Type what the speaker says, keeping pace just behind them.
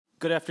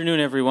Good afternoon,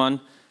 everyone.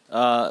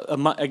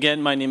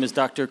 Again, my name is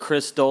Dr.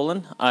 Chris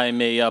Dolan. I'm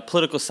a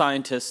political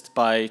scientist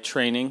by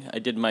training. I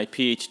did my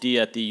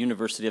PhD at the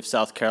University of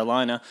South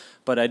Carolina,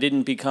 but I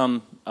didn't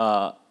become.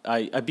 I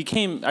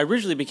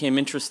originally became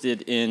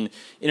interested in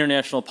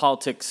international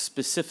politics,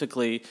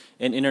 specifically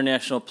in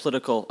international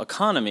political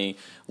economy,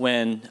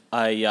 when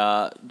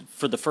I,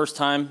 for the first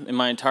time in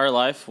my entire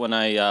life, when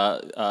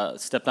I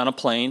stepped on a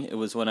plane. It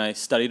was when I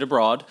studied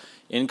abroad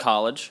in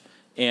college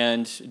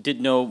and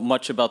didn't know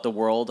much about the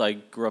world. I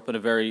grew up in a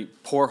very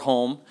poor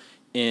home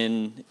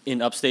in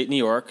upstate New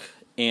York,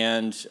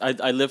 and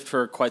I lived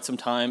for quite some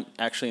time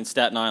actually in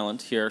Staten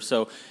Island here.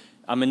 So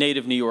I'm a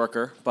native New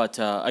Yorker, but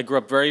I grew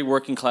up very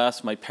working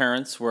class. My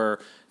parents were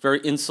very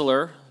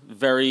insular,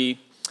 very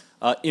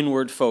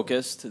inward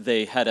focused.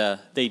 They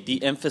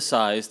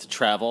de-emphasized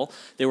travel.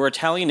 They were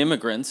Italian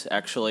immigrants,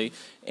 actually,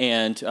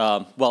 and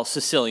well,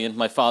 Sicilian.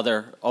 My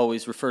father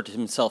always referred to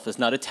himself as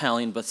not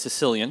Italian, but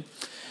Sicilian.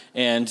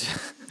 And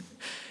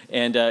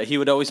he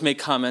would always make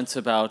comments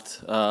about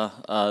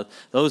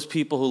those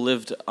people who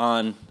lived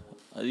on,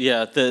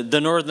 the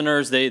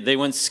Northerners. They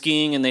went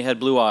skiing and they had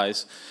blue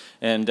eyes,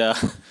 and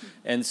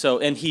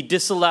he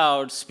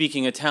disallowed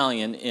speaking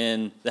Italian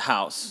in the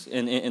house,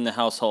 in the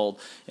household,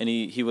 and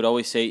he would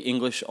always say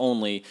English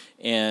only.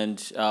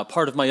 And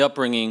part of my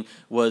upbringing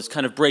was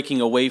kind of breaking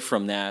away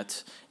from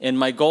that, and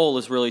my goal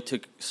is really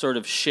to sort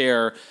of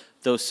share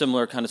those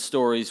similar kind of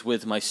stories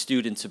with my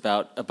students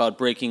about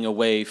breaking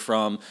away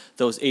from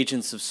those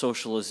agents of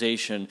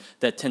socialization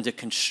that tend to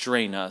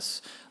constrain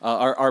us.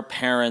 Our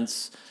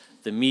parents,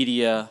 the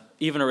media,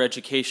 even our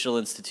educational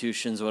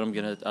institutions, what I'm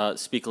going to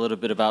speak a little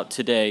bit about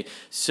today.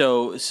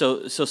 So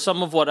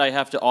some of what I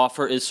have to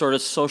offer is sort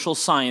of social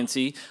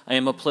science-y. I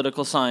am a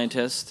political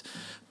scientist,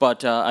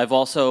 but I've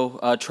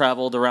also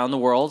traveled around the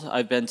world.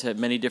 I've been to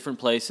many different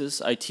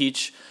places. I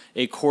teach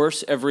a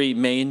course every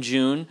May and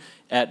June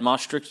at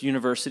Maastricht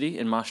University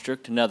in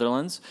Maastricht,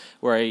 Netherlands,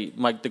 where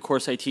the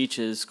course I teach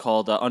is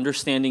called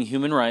Understanding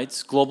Human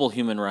Rights, Global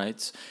Human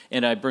Rights,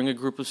 and I bring a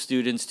group of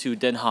students to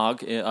Den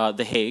Haag,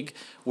 The Hague,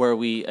 where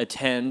we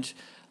attend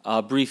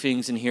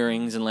briefings and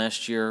hearings, and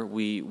last year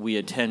we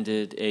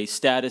attended a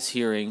status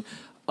hearing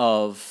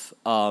of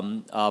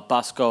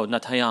Bosco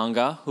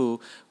Ntaganda, who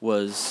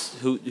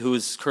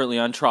is currently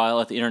on trial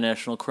at the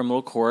International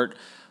Criminal Court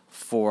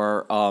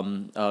for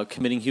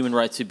committing human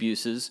rights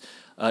abuses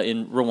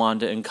in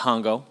Rwanda and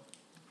Congo.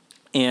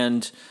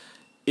 And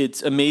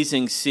it's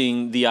amazing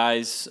seeing the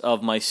eyes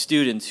of my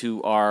students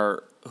who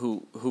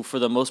for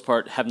the most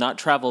part have not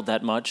traveled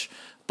that much,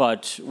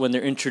 but when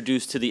they're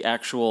introduced to the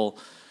actual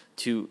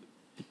to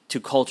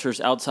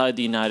cultures outside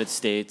the United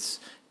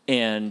States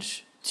and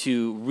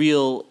to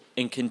real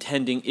and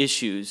contending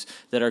issues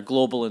that are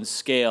global in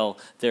scale,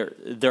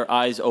 their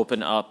eyes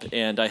open up,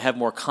 and I have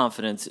more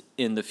confidence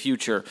in the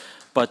future.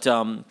 But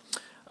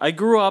I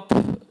grew up,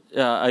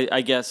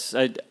 I guess,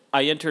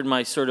 I entered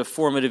my sort of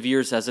formative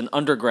years as an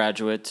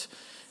undergraduate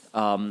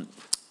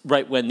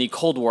right when the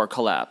Cold War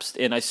collapsed,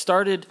 and I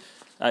started.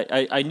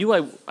 I knew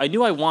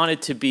I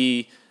wanted to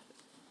be.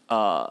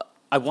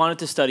 I wanted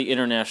to study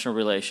international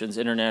relations,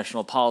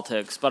 international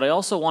politics, but I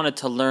also wanted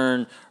to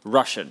learn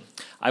Russian.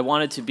 I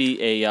wanted to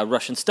be a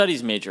Russian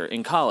studies major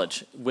in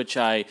college, which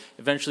I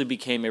eventually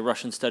became a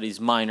Russian studies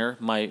minor.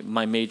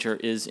 My major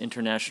is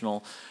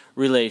international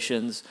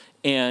relations,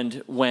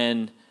 and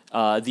when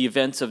the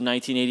events of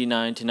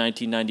 1989 to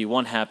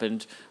 1991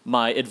 happened,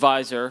 my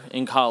advisor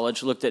in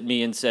college looked at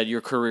me and said,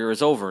 "Your career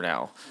is over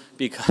now."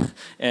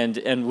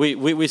 And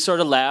we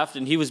sort of laughed,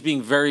 and he was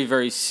being very,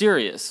 very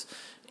serious.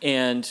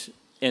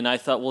 And I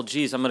thought, well,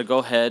 geez, I'm going to go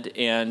ahead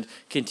and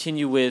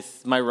continue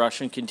with my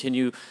Russian,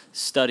 continue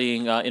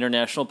studying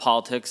international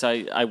politics.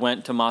 I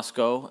went to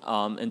Moscow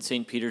and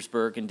St.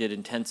 Petersburg and did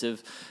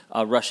intensive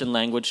Russian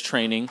language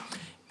training.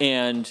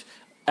 And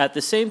at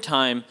the same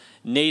time,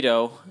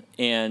 NATO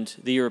and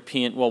the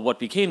what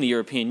became the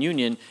European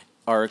Union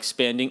are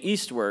expanding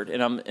eastward.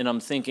 And I'm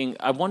thinking,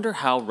 I wonder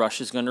how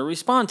Russia's going to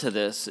respond to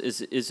this.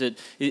 Is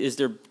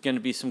there going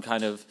to be some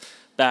kind of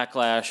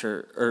backlash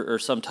or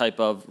some type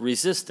of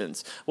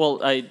resistance? Well,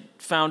 I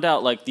found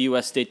out, like the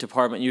U.S. State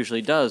Department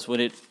usually does, when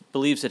it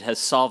believes it has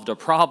solved a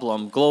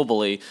problem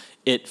globally,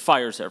 it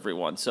fires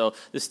everyone. So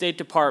the State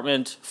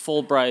Department,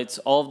 Fulbrights,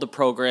 all of the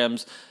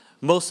programs,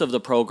 most of the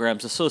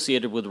programs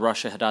associated with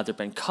Russia had either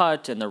been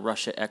cut and the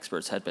Russia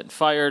experts had been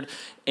fired.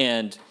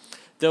 And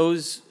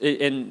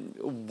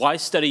why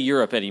study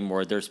Europe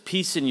anymore? There's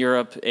peace in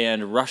Europe,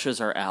 and Russia's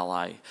our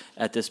ally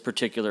at this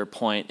particular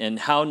point. And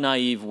how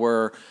naive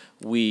were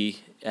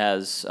we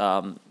as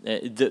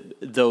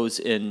those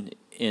in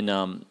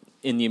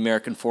the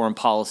American foreign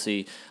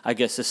policy, I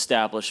guess,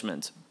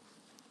 establishment,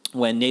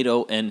 when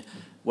NATO and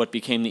what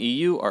became the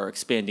EU are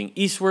expanding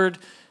eastward?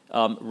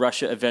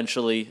 Russia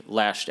eventually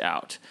lashed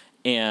out.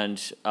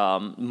 And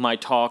my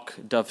talk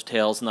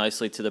dovetails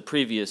nicely to the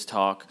previous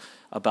talk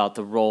about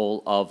the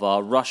role of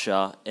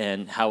Russia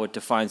and how it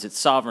defines its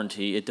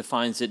sovereignty. It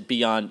defines it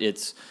beyond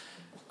its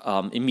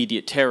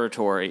immediate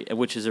territory,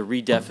 which is a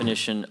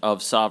redefinition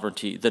of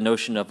sovereignty, the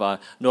notion of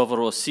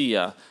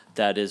Novorossiya,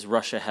 That is,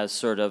 Russia has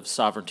sort of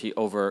sovereignty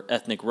over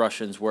ethnic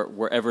Russians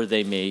wherever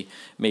they may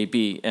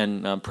be,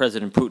 and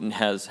President Putin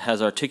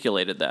has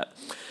articulated that.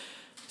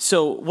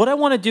 So what I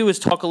want to do is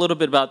talk a little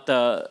bit about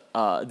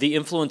the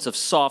influence of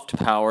soft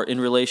power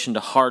in relation to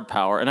hard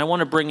power, and I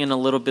want to bring in a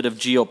little bit of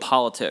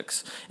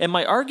geopolitics. And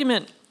my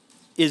argument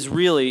is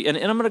really, and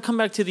I'm going to come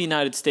back to the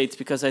United States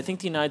because I think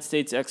the United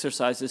States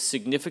exercises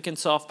significant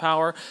soft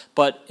power,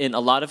 but in a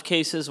lot of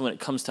cases when it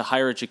comes to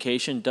higher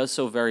education, does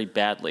so very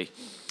badly.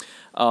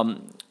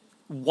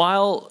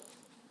 While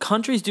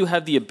countries do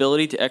have the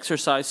ability to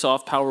exercise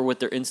soft power with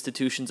their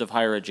institutions of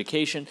higher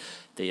education,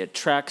 they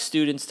attract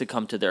students to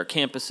come to their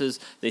campuses,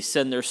 they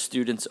send their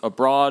students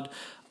abroad.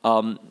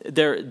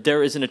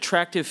 There is an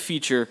attractive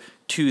feature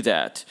to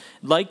that.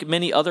 Like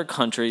many other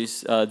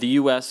countries, the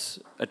U.S.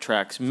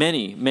 attracts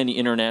many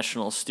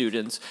international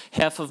students.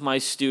 Half of my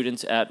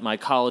students at my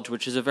college,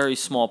 which is a very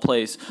small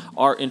place,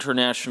 are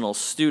international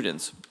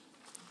students.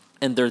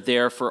 And they're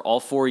there for all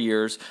 4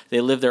 years.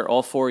 They live there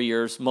all 4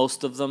 years.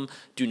 Most of them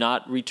do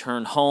not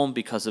return home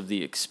because of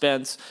the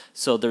expense,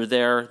 so they're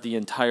there the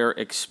entire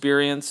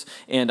experience,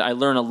 and I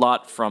learn a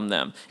lot from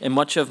them. And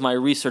much of my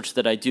research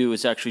that I do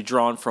is actually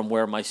drawn from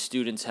where my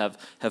students have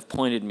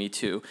pointed me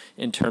to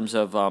in terms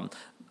of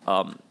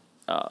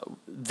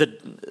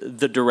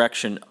the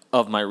direction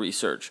of my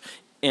research.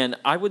 And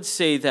I would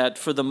say that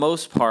for the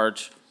most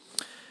part,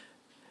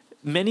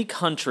 many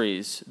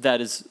countries,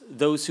 that is,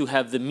 those who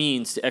have the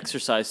means to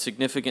exercise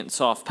significant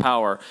soft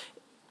power,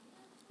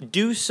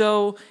 do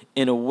so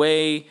in a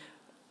way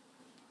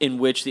in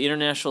which the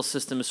international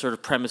system is sort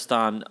of premised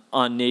on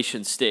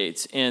nation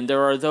states. And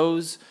there are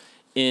those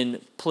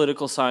in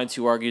political science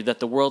who argue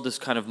that the world is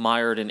kind of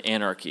mired in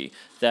anarchy.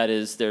 That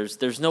is,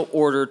 there's no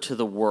order to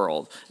the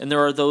world. And there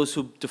are those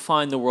who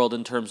define the world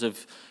in terms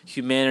of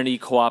humanity,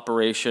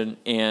 cooperation,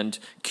 and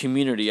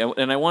community.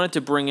 And I wanted to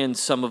bring in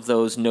some of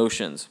those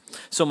notions.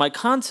 So my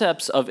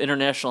concepts of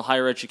international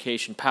higher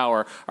education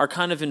power are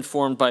kind of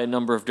informed by a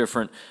number of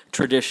different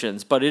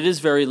traditions, but it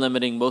is very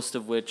limiting, most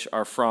of which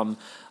are from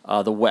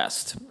the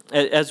West.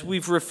 As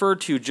we've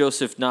referred to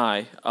Joseph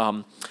Nye,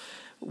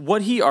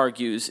 what he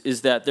argues is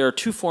that there are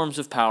two forms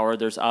of power.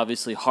 There's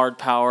obviously hard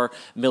power,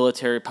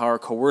 military power,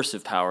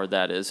 coercive power,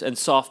 that is, and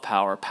soft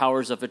power,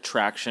 powers of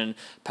attraction,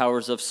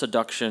 powers of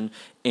seduction,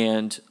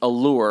 and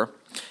allure.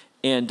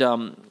 And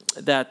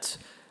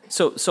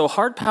so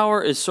hard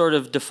power is sort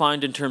of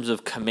defined in terms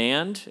of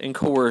command and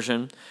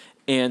coercion,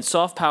 and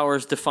soft power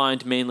is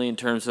defined mainly in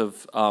terms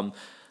of,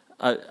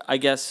 I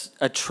guess,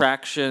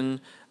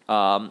 attraction,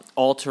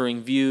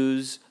 altering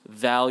views,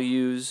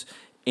 values,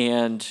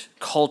 and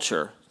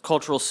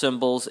cultural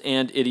symbols,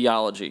 and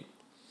ideology.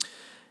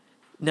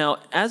 Now,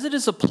 as it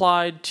is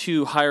applied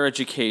to higher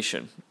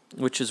education,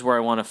 which is where I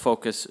want to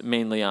focus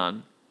mainly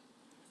on,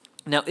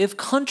 now, if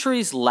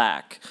countries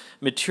lack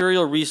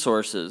material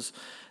resources,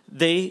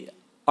 they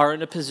are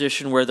in a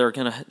position where they're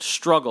going to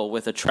struggle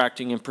with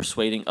attracting and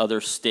persuading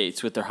other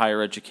states with their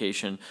higher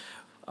education,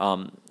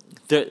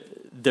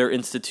 their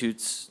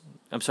institutions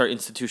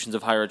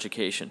of higher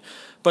education.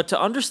 But to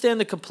understand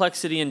the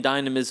complexity and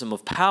dynamism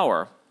of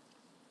power,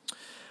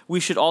 we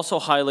should also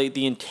highlight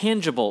the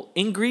intangible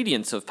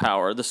ingredients of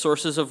power, the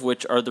sources of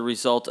which are the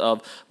result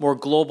of more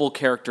global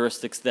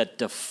characteristics that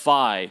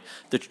defy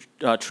the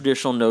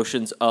traditional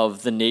notions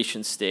of the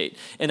nation state.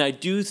 And I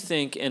do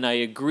think, and I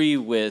agree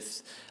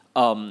with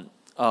one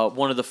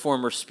of the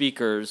former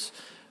speakers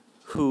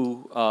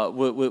who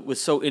was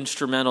so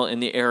instrumental in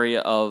the area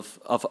of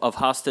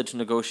hostage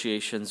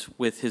negotiations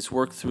with his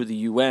work through the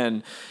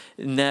UN,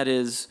 and that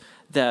is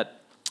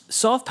that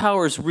soft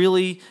power is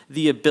really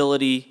the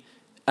ability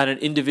at an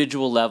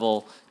individual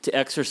level to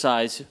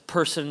exercise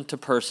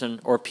person-to-person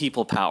or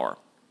people power,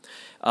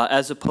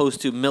 as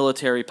opposed to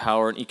military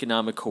power and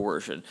economic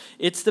coercion.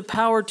 It's the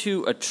power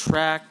to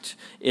attract,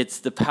 it's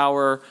the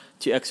power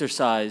to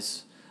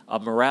exercise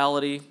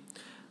morality,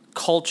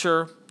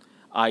 culture,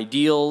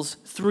 ideals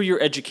through your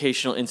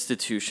educational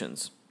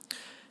institutions.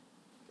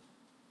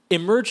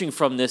 Emerging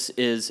from this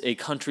is a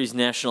country's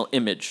national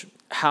image.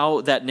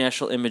 How that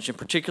national image in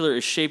particular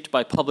is shaped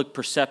by public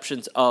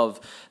perceptions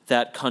of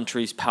that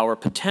country's power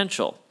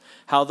potential,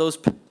 how those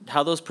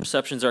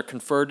perceptions are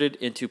converted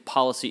into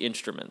policy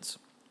instruments.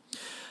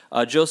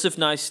 Joseph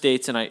Nye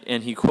states, and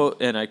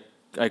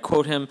I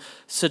quote him,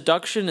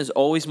 "Seduction is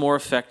always more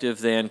effective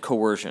than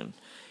coercion,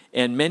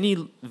 and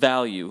many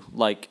value,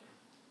 like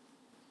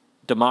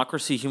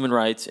democracy, human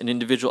rights, and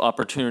individual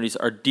opportunities,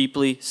 are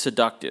deeply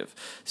seductive."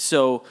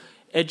 So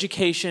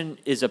education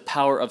is a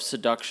power of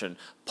seduction,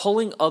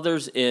 pulling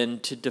others in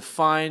to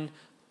define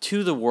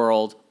to the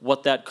world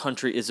what that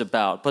country is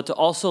about, but to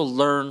also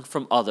learn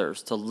from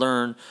others, to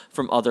learn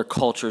from other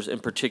cultures in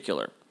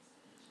particular.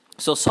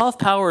 So soft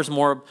power is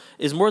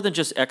more than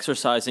just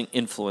exercising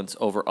influence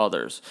over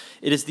others.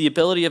 It is the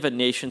ability of a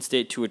nation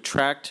state to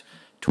attract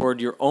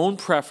toward your own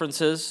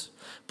preferences,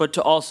 but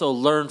to also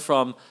learn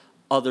from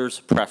others'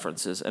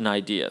 preferences and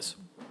ideas.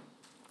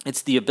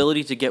 It's the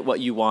ability to get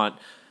what you want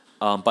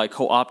by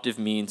co-optive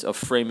means of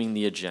framing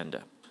the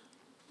agenda.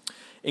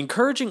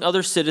 Encouraging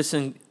other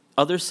citizens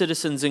other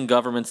citizens and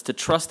governments to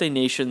trust a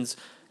nation's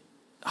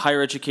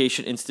higher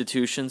education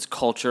institutions,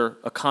 culture,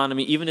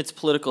 economy, even its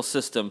political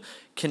system,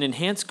 can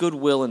enhance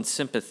goodwill and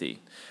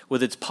sympathy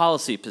with its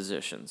policy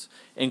positions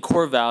and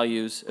core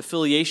values,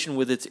 affiliation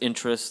with its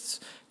interests,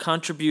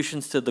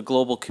 contributions to the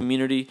global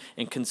community,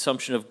 and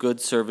consumption of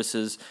goods,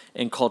 services,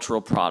 and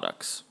cultural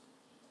products.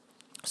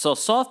 So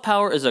soft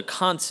power is a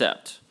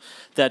concept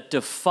that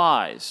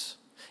defies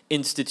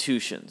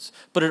institutions,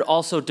 but it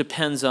also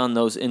depends on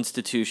those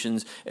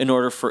institutions in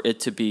order for it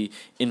to be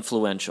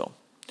influential.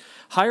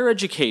 Higher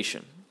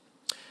education.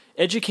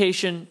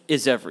 Education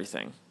is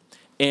everything.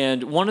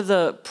 And one of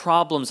the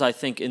problems, I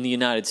think, in the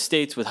United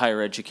States with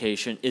higher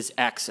education is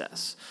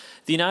access.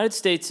 The United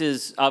States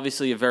is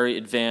obviously a very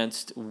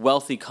advanced,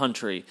 wealthy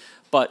country,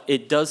 but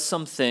it does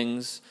some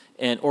things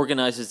and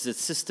organizes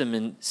its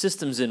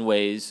systems in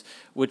ways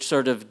which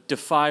sort of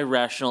defy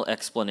rational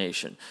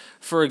explanation.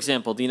 For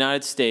example, the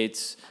United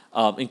States,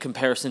 in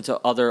comparison to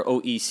other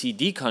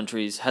OECD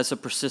countries, has a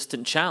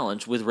persistent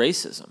challenge with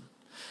racism,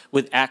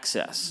 with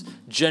access,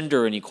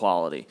 gender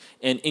inequality,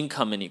 and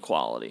income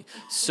inequality.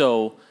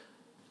 So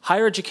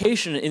higher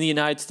education in the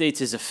United States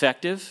is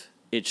effective,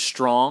 it's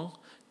strong,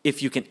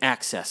 if you can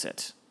access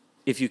it,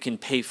 if you can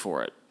pay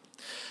for it.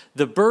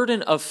 The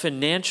burden of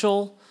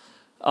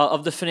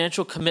the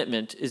financial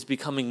commitment is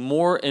becoming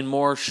more and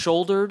more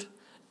shouldered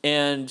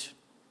and,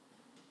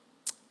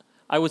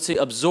 I would say,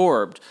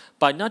 absorbed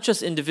by not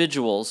just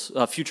individuals,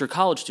 future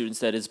college students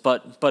that is,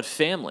 but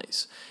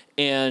families.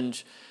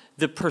 And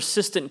the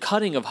persistent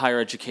cutting of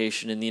higher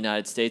education in the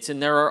United States,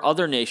 and there are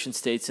other nation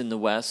states in the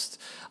West.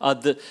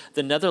 The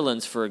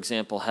Netherlands, for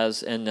example,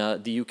 has, and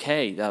the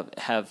UK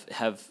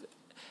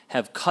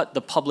have cut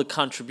the public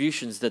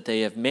contributions that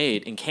they have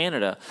made, in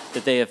Canada,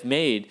 that they have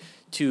made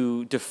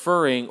to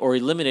deferring or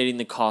eliminating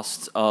the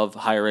costs of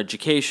higher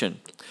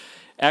education.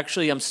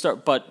 Actually,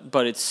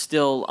 but it's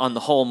still, on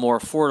the whole, more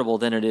affordable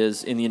than it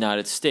is in the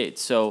United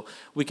States. So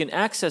we can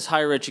access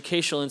higher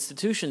educational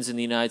institutions in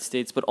the United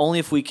States, but only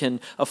if we can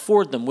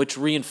afford them, which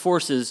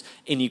reinforces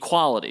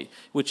inequality,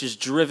 which is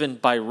driven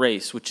by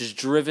race, which is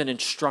driven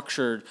and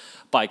structured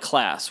by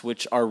class,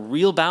 which are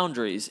real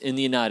boundaries in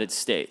the United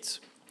States.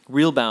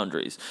 Real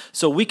boundaries.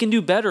 So we can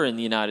do better in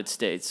the United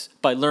States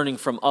by learning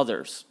from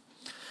others.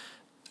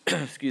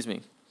 Excuse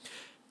me.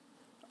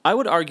 I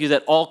would argue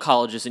that all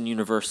colleges and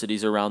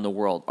universities around the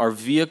world are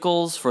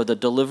vehicles for the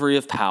delivery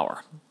of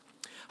power.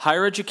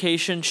 Higher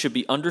education should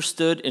be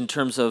understood in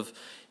terms of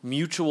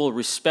mutual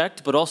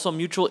respect, but also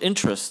mutual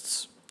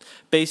interests,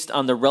 based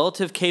on the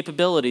relative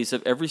capabilities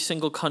of every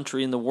single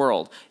country in the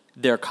world,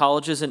 their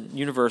colleges and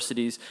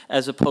universities,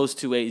 as opposed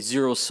to a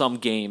zero-sum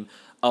game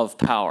of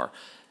power.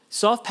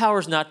 Soft power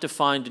is not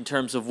defined in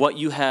terms of what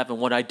you have and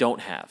what I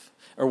don't have,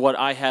 or what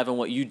I have and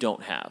what you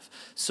don't have.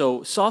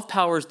 So soft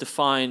power is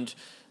defined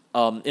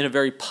in a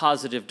very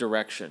positive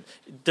direction.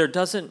 There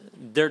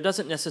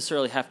doesn't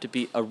necessarily have to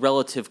be a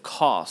relative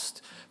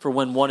cost for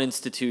when one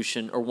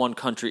institution or one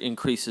country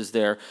increases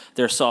their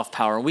soft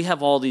power. And we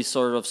have all these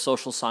sort of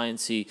social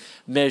sciencey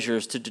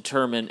measures to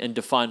determine and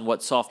define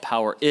what soft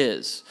power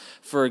is.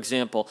 For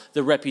example,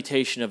 the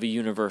reputation of a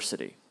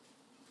university,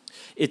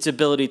 its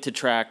ability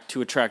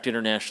to attract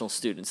international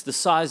students, the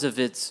size of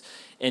its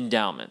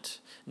endowment.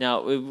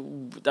 Now,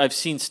 I've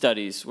seen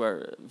studies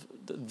where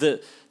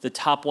the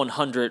top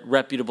 100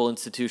 reputable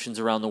institutions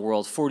around the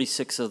world,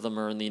 46 of them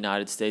are in the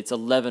United States,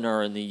 11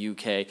 are in the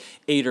UK,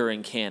 8 are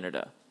in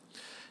Canada.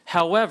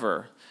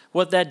 However,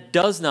 what that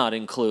does not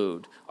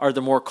include are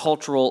the more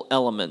cultural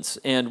elements,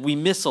 and we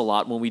miss a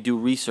lot when we do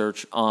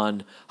research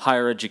on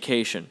higher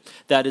education.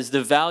 That is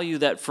the value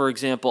that, for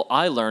example,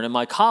 I learn and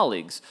my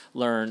colleagues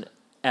learn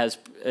as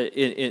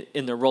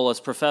in their role as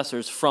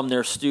professors from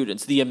their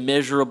students, the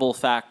immeasurable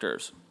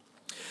factors.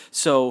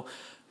 So,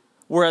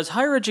 whereas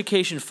higher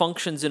education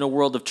functions in a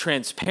world of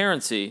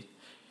transparency,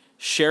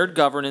 shared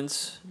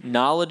governance,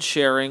 knowledge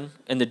sharing,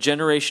 and the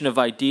generation of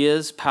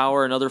ideas,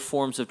 power, and other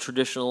forms of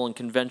traditional and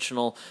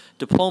conventional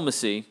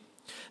diplomacy,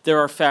 there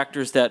are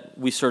factors that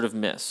we sort of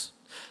miss.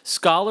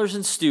 Scholars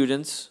and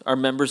students are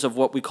members of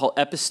what we call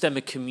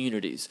epistemic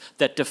communities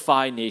that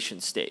defy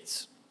nation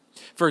states.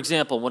 For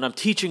example, when I'm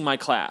teaching my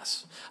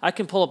class, I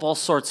can pull up all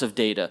sorts of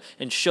data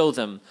and show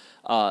them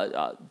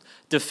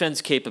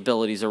defense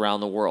capabilities around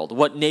the world,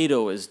 what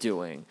NATO is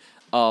doing,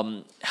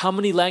 how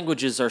many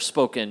languages are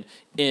spoken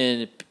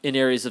in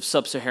areas of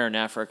sub-Saharan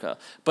Africa.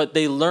 But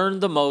they learn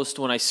the most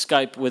when I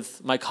Skype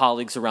with my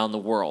colleagues around the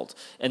world,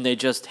 and they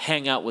just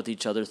hang out with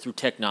each other through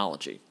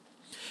technology.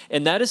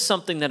 And that is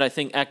something that I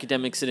think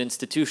academics and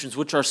institutions,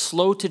 which are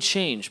slow to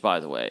change, by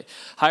the way.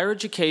 Higher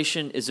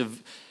education is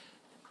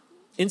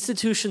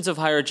institutions of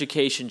higher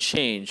education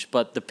change,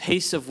 but the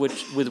pace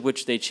with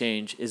which they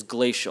change is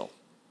glacial.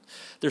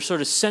 They're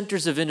sort of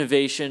centers of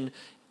innovation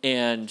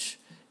and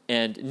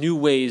new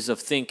ways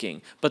of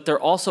thinking, but they're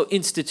also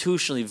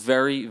institutionally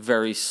very,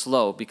 very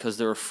slow because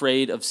they're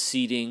afraid of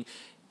ceding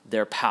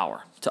their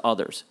power to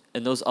others,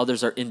 and those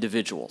others are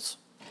individuals.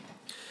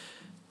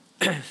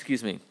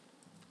 Excuse me.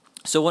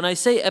 So when I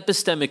say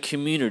epistemic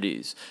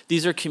communities,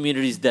 these are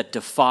communities that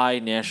defy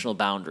national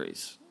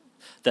boundaries.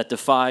 that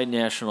defy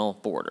national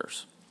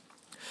borders.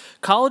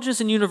 Colleges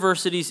and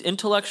universities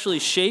intellectually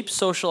shape,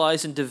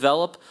 socialize, and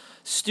develop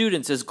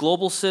students as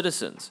global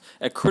citizens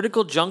at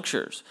critical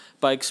junctures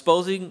by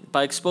exposing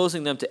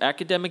them to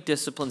academic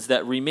disciplines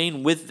that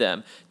remain with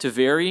them to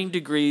varying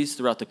degrees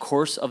throughout the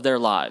course of their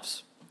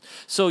lives.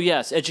 So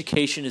yes,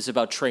 education is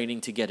about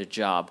training to get a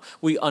job.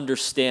 We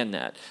understand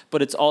that,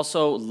 but it's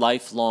also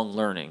lifelong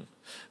learning,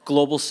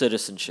 global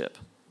citizenship.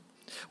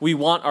 We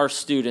want our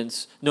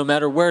students, no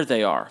matter where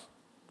they are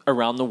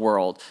around the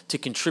world, to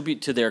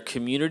contribute to their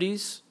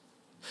communities,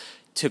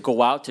 to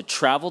go out, to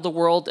travel the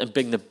world, and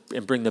bring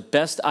the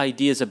best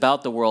ideas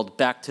about the world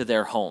back to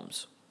their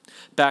homes,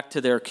 back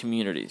to their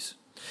communities.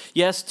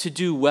 Yes, to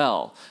do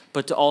well,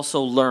 but to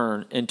also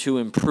learn and to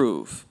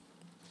improve.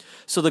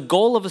 So the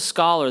goal of a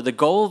scholar, the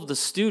goal of the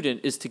student,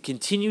 is to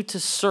continue to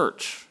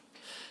search,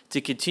 to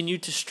continue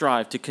to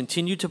strive, to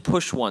continue to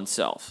push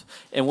oneself.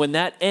 And when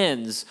that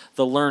ends,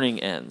 the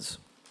learning ends.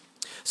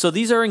 So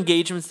these are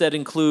engagements that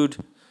include,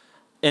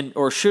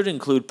 or should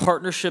include,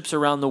 partnerships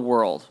around the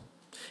world,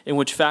 in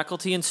which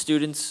faculty and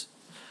students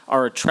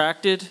are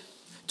attracted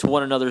to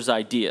one another's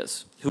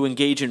ideas, who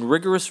engage in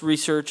rigorous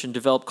research and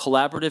develop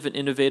collaborative and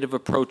innovative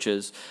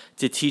approaches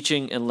to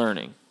teaching and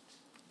learning.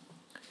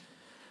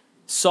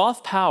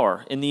 Soft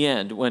power, in the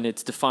end, when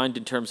it's defined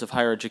in terms of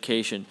higher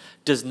education,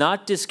 does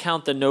not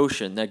discount the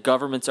notion that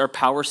governments are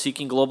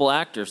power-seeking global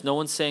actors. No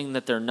one's saying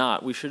that they're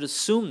not. We should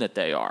assume that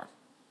they are.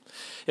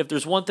 If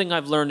there's one thing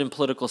I've learned in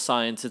political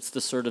science, it's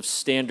the sort of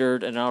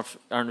standard, and I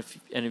don't know if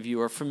any of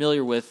you are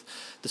familiar with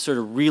the sort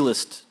of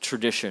realist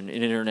tradition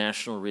in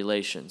international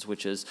relations,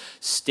 which is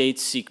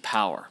states seek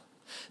power.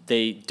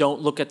 They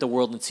don't look at the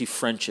world and see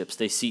friendships,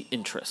 they see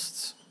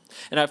interests.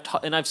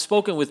 And I've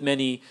spoken with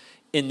many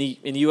in the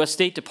U.S.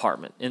 State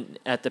Department,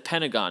 at the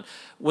Pentagon.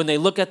 When they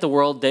look at the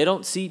world, they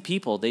don't see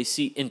people, they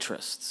see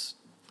interests.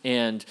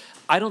 And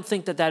I don't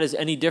think that that is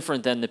any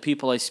different than the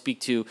people I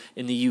speak to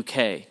in the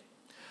UK,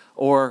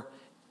 or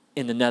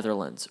in the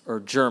Netherlands,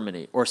 or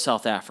Germany, or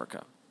South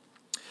Africa.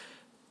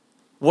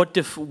 What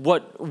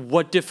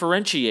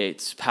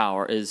differentiates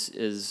power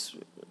is,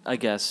 I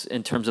guess,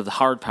 in terms of the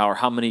hard power,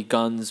 how many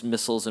guns,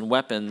 missiles, and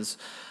weapons,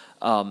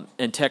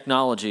 and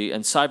technology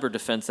and cyber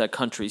defense that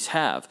countries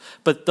have.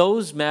 But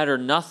those matter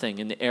nothing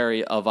in the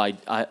area of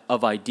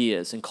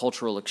ideas and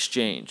cultural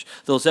exchange.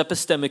 Those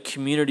epistemic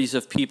communities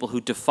of people who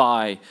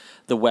defy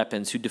the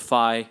weapons, who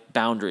defy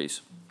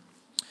boundaries.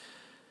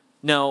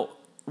 Now,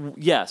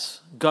 yes,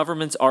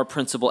 governments are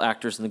principal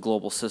actors in the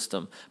global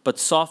system, but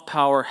soft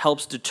power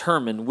helps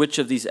determine which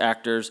of these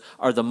actors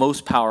are the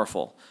most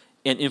powerful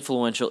and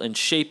influential in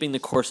shaping the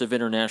course of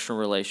international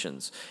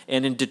relations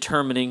and in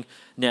determining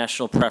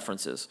national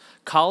preferences.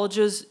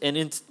 Colleges and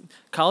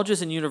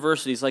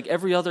universities, like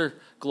every other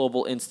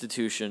global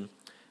institution,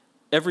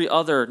 every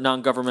other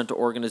non-governmental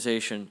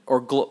organization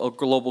or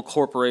global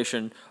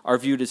corporation, are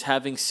viewed as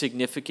having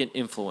significant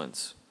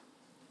influence.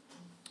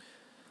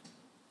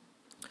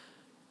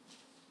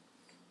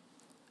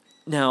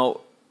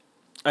 Now,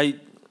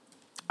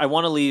 I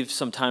want to leave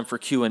some time for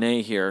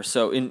Q&A here.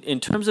 So in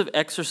terms of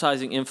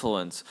exercising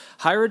influence,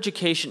 higher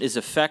education is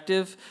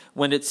effective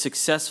when it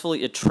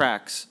successfully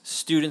attracts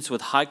students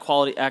with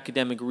high-quality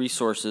academic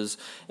resources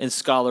and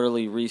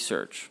scholarly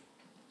research.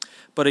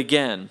 But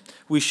again,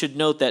 we should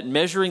note that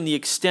measuring the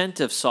extent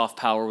of soft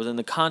power within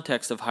the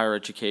context of higher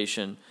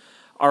education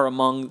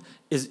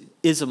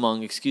is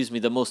among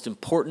the most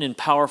important and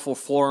powerful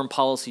foreign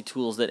policy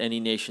tools that any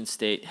nation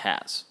state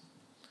has.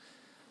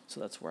 So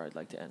that's where I'd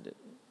like to end it.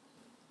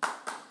 So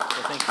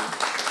thank you.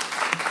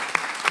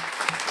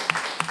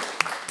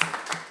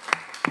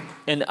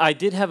 And I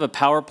did have a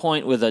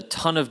PowerPoint with a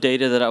ton of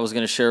data that I was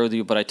going to share with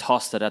you, but I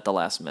tossed it at the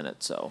last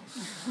minute. So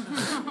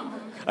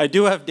I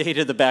do have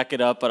data to back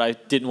it up, but I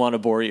didn't want to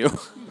bore you.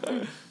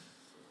 Questions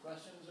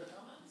or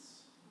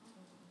comments?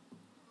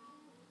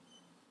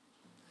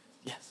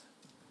 Yes.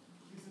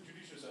 Please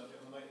introduce yourself.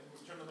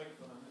 Turn the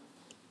microphone on.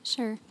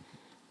 Sure.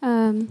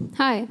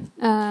 Hi,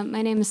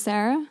 my name is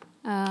Sarah.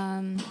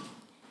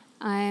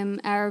 I'm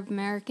Arab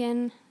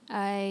American.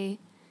 I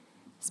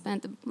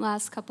spent the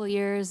last couple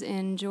years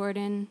in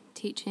Jordan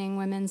teaching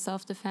women's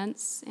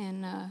self-defense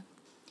in a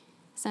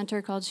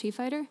center called She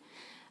Fighter.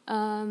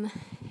 I'm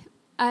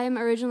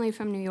originally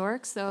from New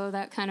York, so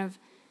that I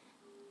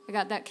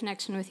got that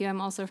connection with you.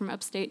 I'm also from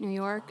upstate New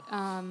York.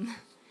 I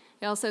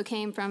also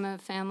came from a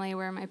family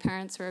where my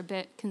parents were a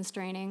bit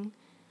constraining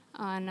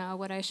on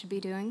what I should be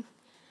doing.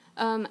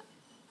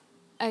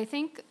 I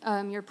think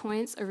your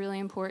points are really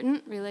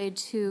important related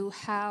to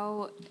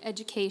how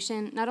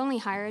education, not only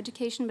higher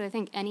education, but I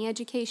think any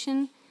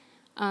education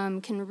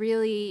can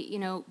really,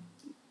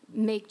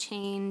 make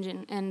change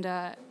and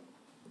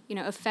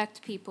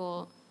affect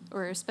people,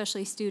 or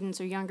especially students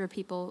or younger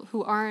people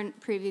who aren't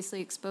previously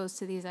exposed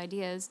to these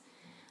ideas.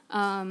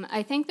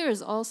 I think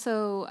there's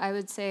also, I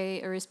would say,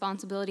 a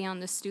responsibility on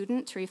the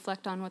student to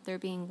reflect on what they're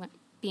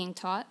being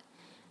taught.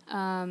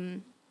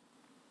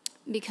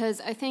 Because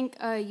I think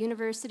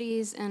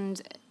universities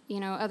and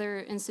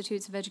other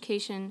institutes of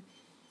education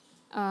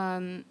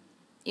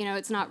you know,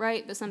 it's not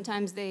right, but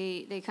sometimes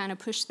they kind of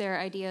push their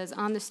ideas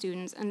on the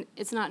students, and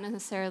it's not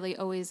necessarily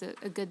always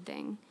a good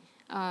thing.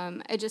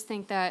 I just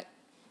think that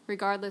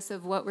regardless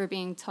of what we're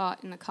being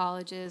taught in the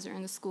colleges or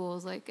in the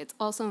schools, like, it's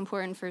also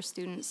important for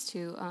students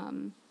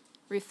to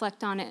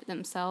reflect on it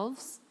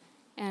themselves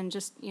and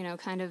just, you know,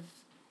 kind of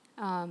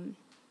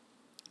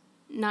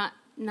not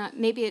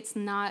maybe it's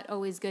not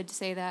always good to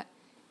say that,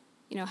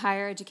 you know,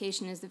 higher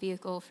education is the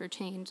vehicle for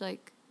change.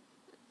 Like,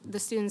 the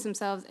students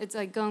themselves, it's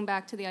like going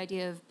back to the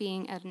idea of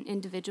being at an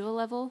individual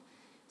level.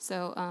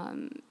 So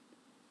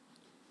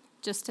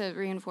just to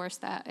reinforce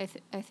that,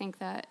 I think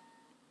that,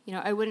 you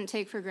know, I wouldn't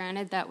take for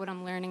granted that what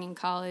I'm learning in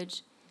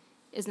college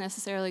is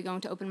necessarily going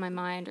to open my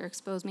mind or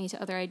expose me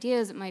to other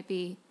ideas. It might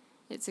be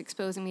it's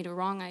exposing me to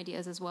wrong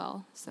ideas as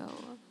well. So,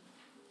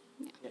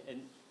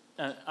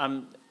 yeah.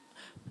 And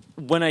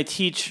when I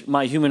teach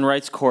my human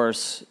rights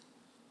course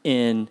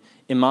in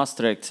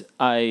Maastricht,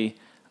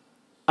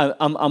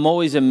 I'm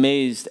always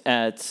amazed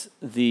at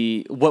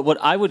what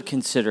I would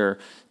consider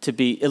to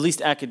be, at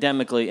least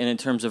academically and in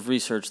terms of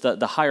research,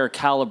 the higher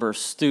caliber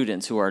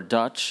students who are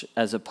Dutch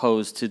as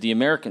opposed to the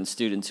American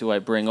students who I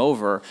bring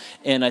over.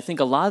 And I think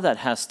a lot of that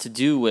has to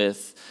do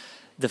with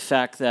the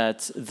fact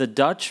that the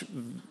Dutch,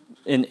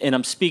 and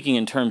I'm speaking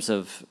in terms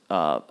of,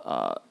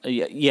 I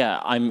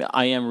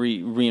am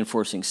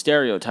reinforcing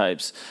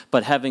stereotypes,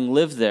 but having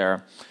lived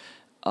there,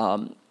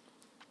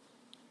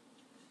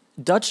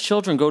 Dutch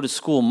children go to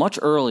school much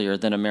earlier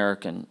than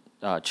American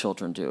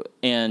children do,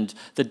 and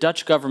the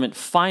Dutch government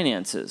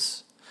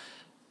finances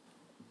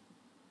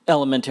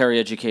elementary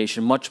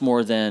education much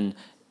more than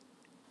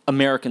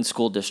American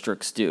school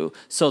districts do.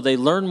 So they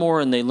learn more,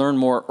 and they learn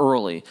more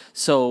early.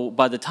 So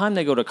by the time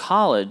they go to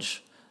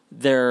college,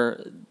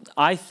 they're,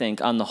 I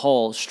think, on the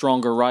whole,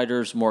 stronger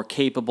writers, more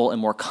capable,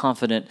 and more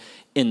confident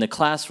in the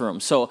classroom.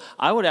 So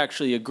I would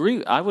actually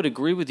agree. I would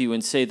agree with you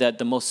and say that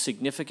the most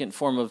significant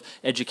form of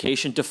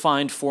education,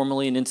 defined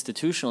formally and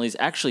institutionally, is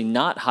actually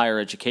not higher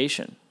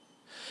education.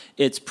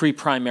 It's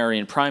pre-primary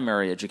and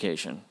primary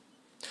education,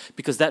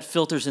 because that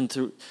filters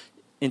into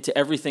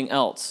everything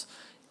else.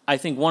 I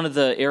think one of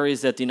the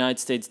areas that the United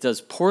States does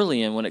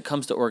poorly in when it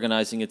comes to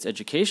organizing its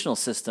educational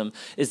system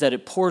is that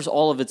it pours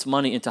all of its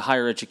money into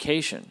higher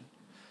education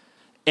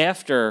and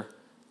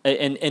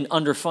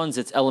underfunds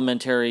its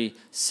elementary,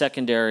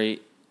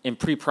 secondary, and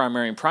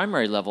pre-primary and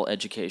primary level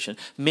education,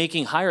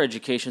 making higher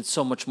education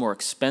so much more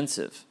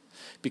expensive,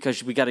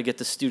 because we got to get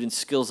the students'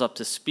 skills up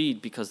to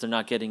speed because they're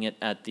not getting it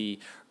at the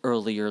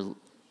earlier,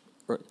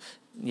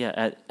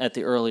 at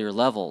the earlier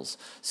levels.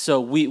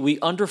 So we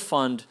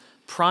underfund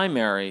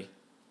primary,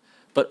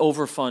 but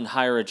overfund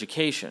higher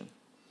education,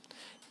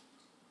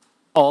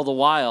 all the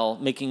while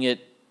making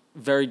it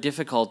very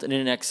difficult and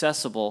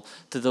inaccessible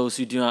to those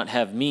who do not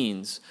have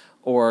means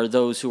or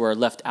those who are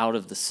left out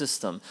of the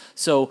system.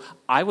 So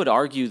I would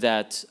argue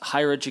that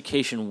higher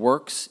education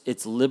works,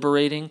 it's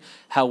liberating.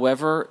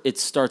 However, it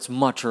starts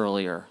much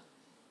earlier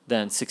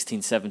than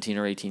 16, 17,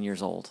 or 18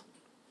 years old.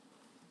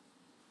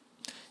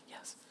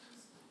 Yes.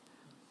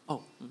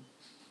 Oh.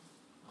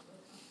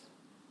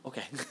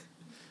 Okay.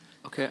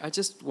 Okay, I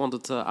just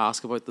wanted to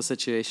ask about the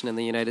situation in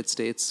the United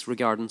States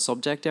regarding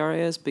subject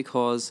areas,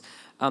 because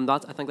I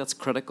think that's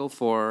critical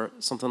for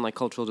something like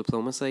cultural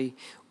diplomacy,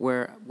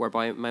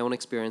 whereby my own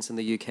experience in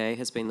the UK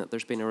has been that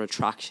there's been a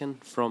retraction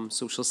from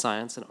social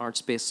science and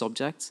arts-based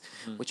subjects,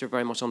 which are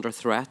very much under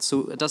threat.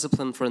 So a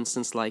discipline, for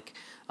instance, like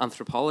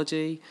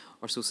anthropology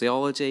or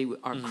sociology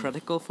are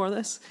critical for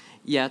this,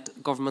 yet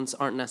governments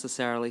aren't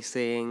necessarily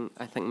seeing,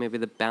 I think, maybe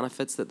the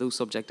benefits that those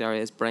subject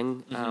areas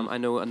bring. I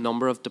know a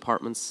number of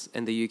departments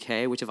in the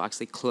UK which have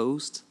actually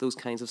closed those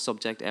kinds of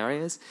subject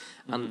areas,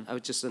 and I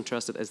was just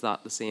interested, is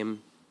that the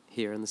same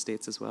here in the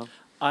States as well?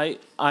 I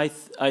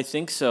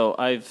think so.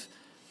 I've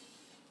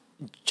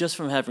just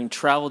from having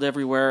traveled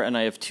everywhere, and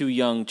I have two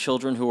young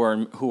children who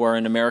are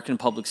in American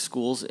public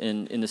schools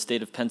in the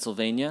state of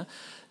Pennsylvania.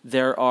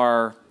 There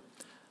are,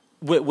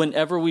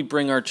 whenever we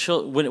bring our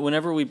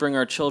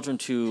children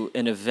to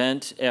an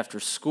event after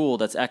school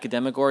that's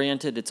academic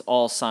oriented, it's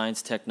all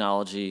science,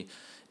 technology,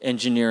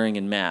 engineering,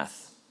 and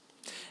math.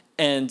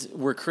 And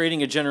we're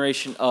creating a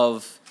generation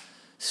of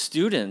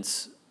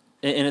students,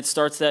 and it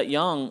starts that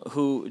young,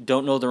 who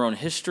don't know their own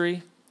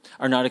history,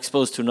 are not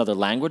exposed to another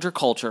language or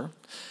culture.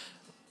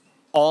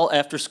 All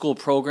after-school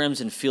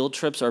programs and field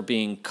trips are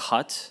being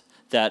cut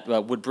that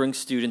would bring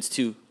students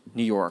to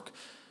New York,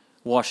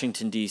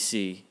 Washington,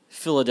 D.C.,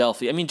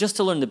 Philadelphia. I mean, just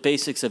to learn the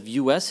basics of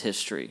U.S.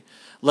 history,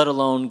 let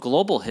alone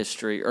global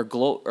history or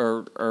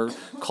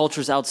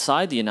cultures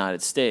outside the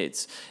United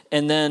States.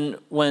 And then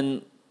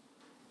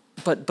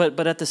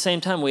But at the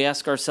same time, we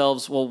ask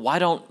ourselves, well, why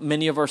don't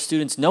many of our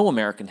students know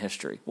American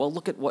history? Well,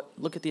 look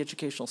at the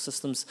educational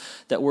systems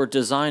that we're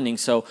designing.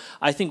 So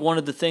I think one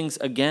of the things,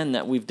 again,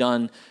 that we've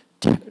done,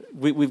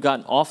 we've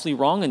gotten awfully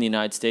wrong in the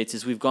United States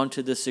is we've gone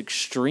to this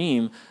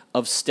extreme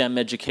of STEM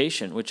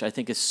education, which I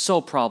think is so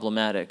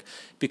problematic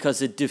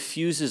because it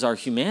diffuses our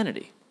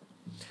humanity,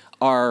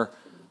 our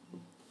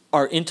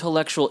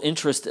intellectual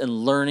interest in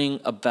learning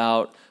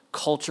about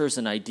cultures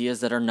and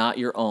ideas that are not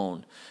your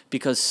own.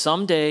 Because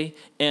someday,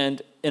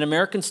 and an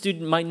American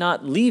student might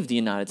not leave the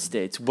United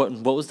States. What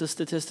was the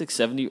statistic?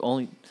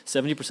 Only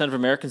 70% of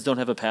Americans don't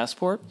have a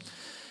passport.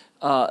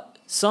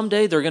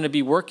 Someday they're going to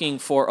be working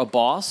for a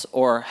boss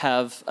or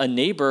have a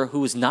neighbor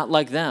who is not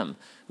like them,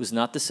 who's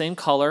not the same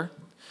color,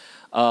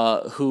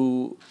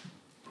 who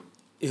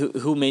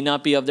may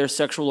not be of their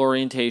sexual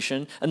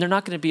orientation, and they're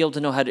not going to be able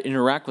to know how to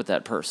interact with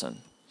that person.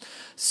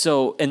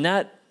 So, and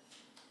that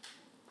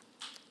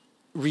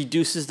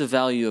reduces the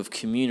value of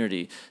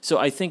community. So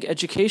I think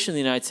education in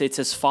the United States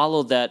has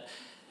followed that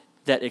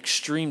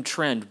extreme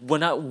trend.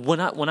 When I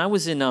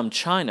was in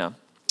China,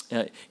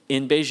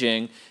 in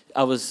Beijing,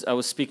 I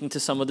was speaking to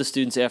some of the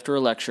students after a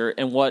lecture,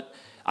 and what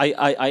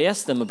I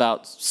asked them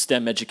about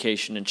STEM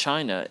education in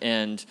China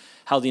and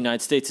how the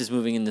United States is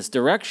moving in this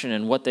direction,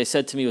 and what they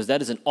said to me was,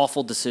 that is an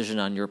awful decision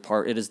on your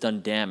part. It has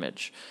done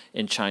damage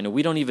in China.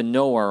 We don't even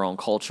know our own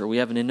culture. We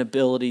have an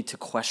inability to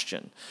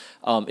question.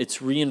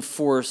 It's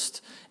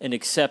reinforced an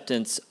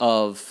acceptance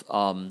of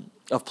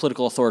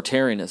political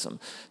authoritarianism.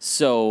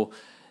 So,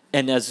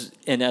 and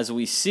as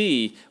we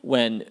see,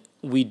 when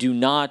we do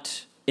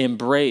not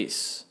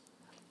embrace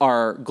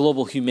our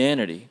global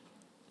humanity,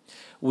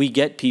 we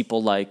get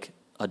people like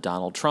a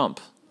Donald Trump,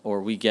 or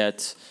we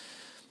get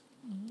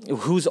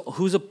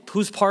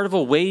who's part of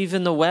a wave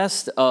in the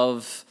West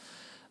of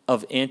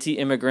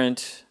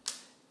anti-immigrant,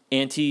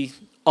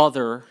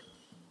 anti-other,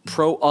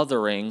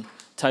 pro-othering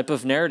type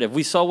of narrative.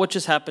 We saw what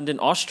just happened in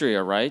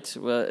Austria, right?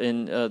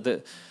 In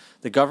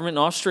the government in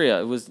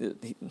Austria, it was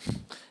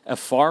a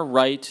far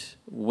right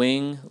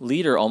wing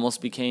leader almost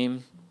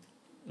became,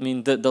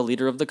 the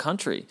leader of the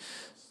country.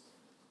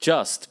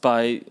 Just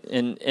by,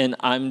 and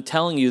I'm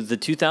telling you, the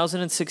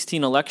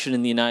 2016 election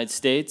in the United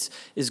States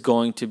is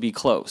going to be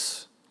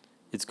close.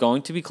 It's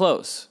going to be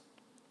close.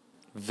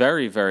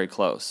 Very, very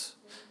close.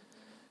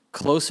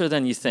 Closer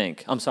than you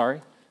think. I'm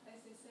sorry?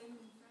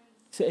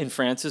 In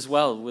France as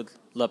well, with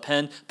Le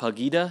Pen,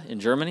 Pegida in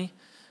Germany.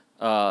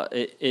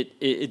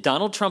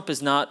 Donald Trump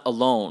is not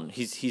alone.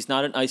 He's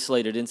not an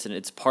isolated incident.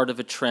 It's part of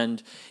a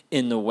trend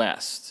in the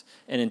West.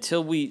 And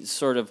until we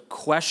sort of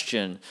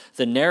question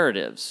the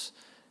narratives,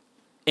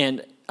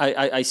 and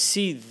I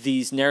see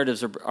these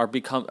narratives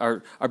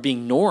are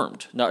being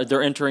normed. Now,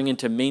 they're entering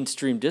into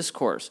mainstream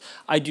discourse.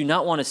 I do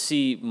not want to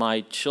see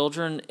my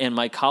children and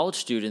my college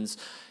students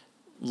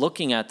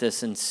looking at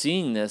this and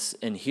seeing this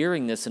and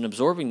hearing this and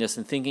absorbing this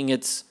and thinking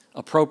it's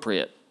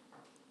appropriate,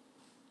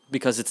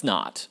 because it's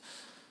not.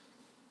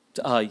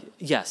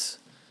 Yes.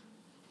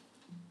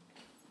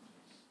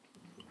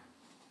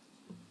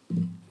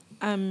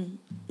 I'm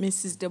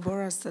Mrs.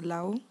 Deborah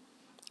Salau.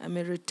 I'm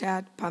a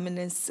retired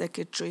permanent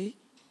secretary,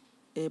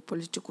 a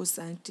political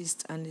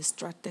scientist, and a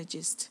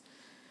strategist.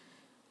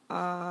 You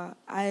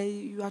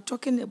are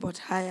talking about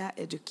higher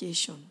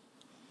education.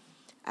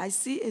 I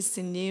see a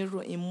scenario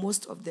in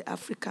most of the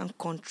African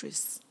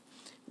countries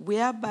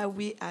whereby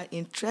we are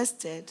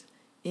interested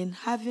in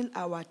having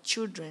our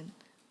children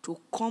to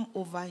come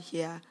over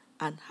here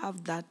and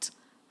have that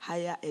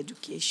higher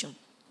education.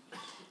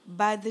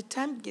 By the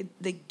time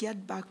they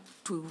get back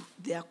to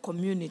their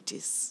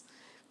communities,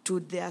 to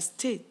their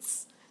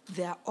states,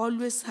 they are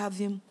always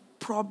having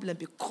problem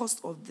because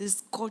of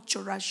this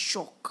cultural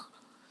shock.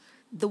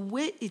 The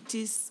way it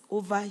is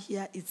over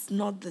here, it's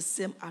not the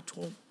same at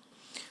home.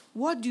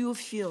 What do you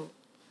feel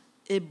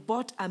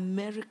about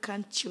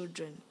American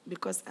children?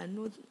 Because I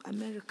know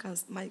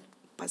Americans, my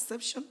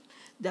perception,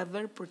 they're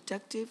very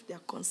protective, they're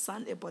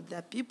concerned about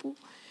their people.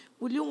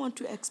 Will you want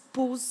to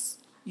expose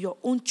your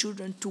own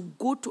children to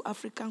go to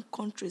African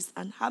countries,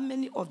 and how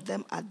many of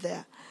them are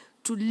there,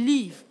 to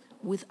live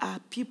with our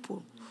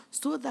people,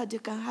 so that they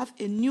can have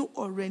a new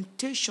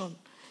orientation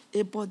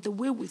about the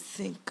way we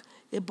think,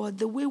 about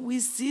the way we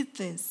see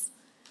things?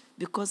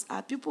 Because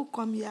our people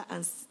come here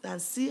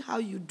and see how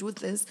you do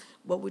things,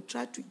 but we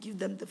try to give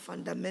them the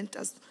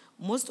fundamentals.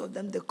 Most of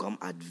them, they come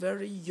at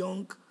very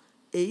young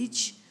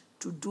age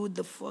to do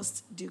the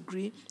first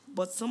degree,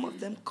 but some of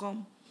them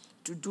come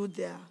to do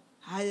their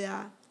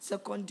higher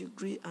second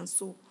degree and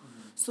so. Mm-hmm.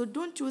 So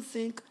don't you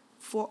think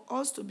for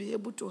us to be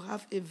able to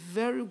have a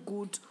very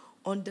good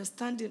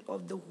understanding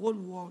of the whole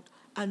world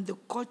and the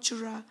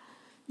cultural,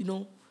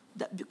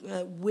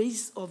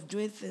 ways of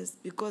doing things,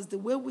 because the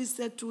way we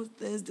settle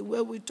things, the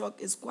way we talk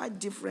is quite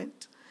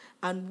different.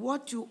 And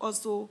what you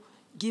also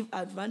give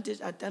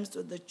advantage at times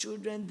to the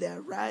children,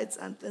 their rights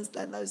and things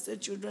like that, you say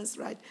children's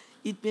rights,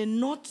 it may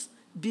not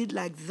be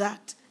like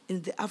that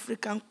in the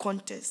African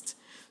context.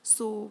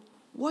 So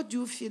what do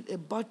you feel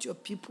about your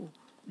people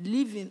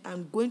living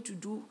and going to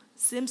do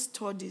same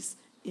studies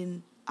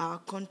in our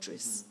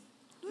countries?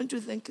 Don't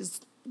you think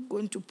it's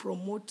going to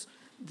promote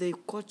the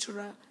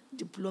cultural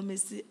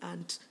diplomacy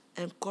and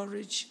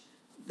encourage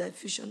the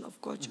fusion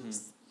of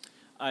cultures?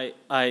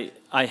 I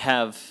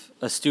have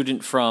a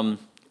student from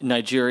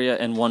Nigeria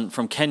and one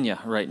from Kenya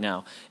right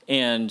now,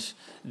 and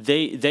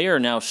they are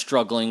now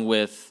struggling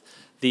with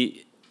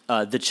the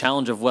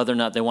challenge of whether or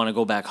not they want to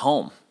go back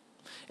home.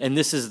 And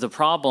this is the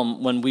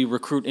problem when we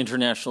recruit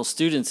international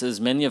students,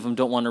 is many of them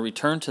don't want to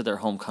return to their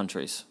home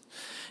countries.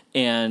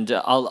 And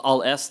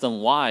I'll ask them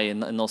why,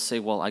 and they'll say,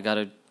 well,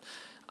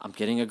 I'm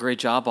getting a great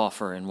job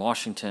offer in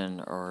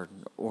Washington or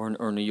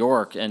New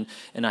York, and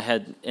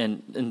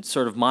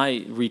sort of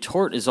my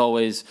retort is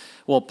always,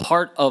 well,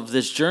 part of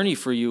this journey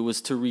for you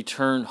was to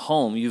return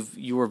home.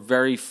 You were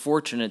very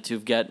fortunate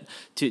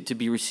to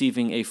be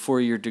receiving a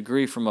 4-year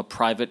degree from a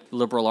private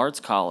liberal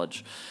arts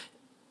college.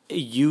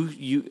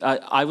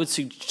 I would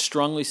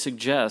strongly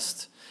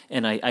suggest,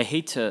 and I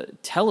hate to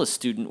tell a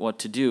student what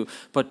to do,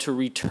 but to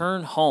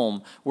return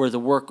home where the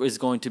work is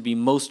going to be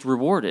most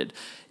rewarded.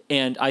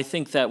 And I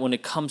think that when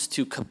it comes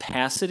to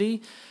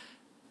capacity,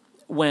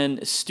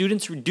 when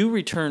students do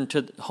return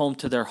to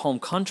their home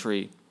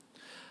country,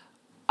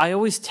 I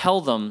always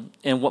tell them,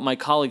 and what my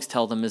colleagues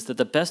tell them, is that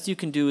the best you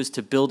can do is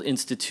to build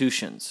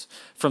institutions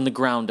from the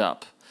ground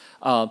up.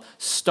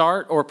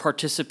 Start or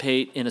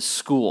participate in a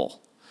school.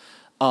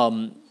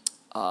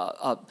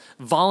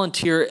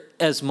 Volunteer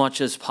as much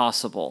as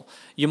possible.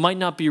 You might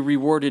not be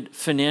rewarded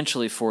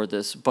financially for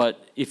this,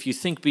 but if you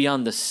think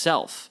beyond the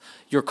self,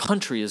 your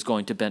country is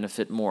going to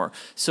benefit more.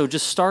 So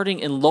just starting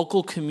in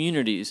local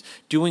communities,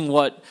 doing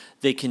what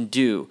they can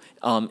do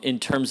in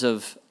terms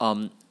of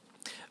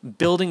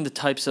building the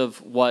types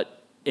of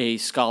what a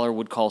scholar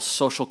would call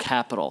social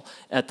capital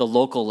at the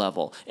local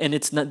level. And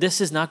this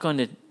is not going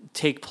to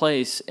take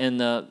place, and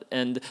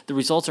the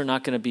results are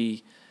not going to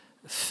be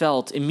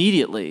felt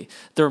immediately.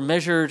 They're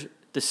measured,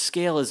 the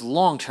scale is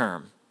long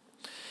term.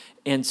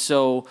 And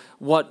so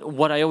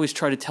what I always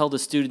try to tell the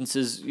students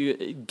is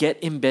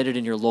get embedded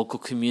in your local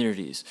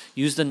communities.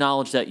 Use the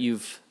knowledge that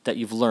you've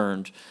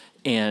learned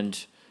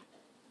and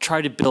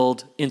try to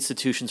build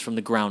institutions from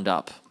the ground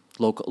up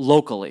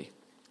locally.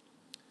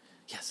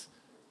 Yes.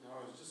 No,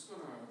 I was just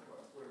going to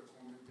put a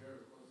comment there,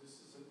 because this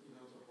is in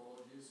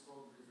anthropology, it's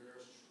called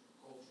reverse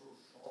cultural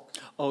shock.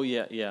 Oh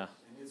yeah.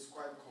 And it's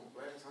quite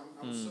complex.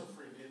 I'm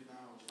suffering it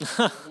now.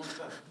 Because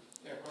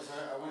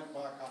I went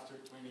back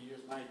after 20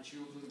 years, 9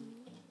 children.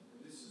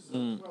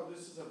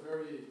 This is a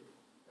very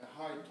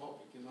high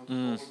topic in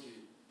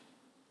anthropology,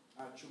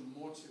 to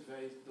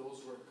motivate those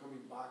who are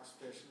coming back,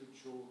 especially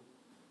to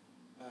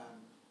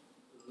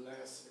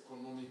less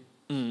economic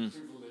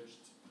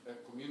privileged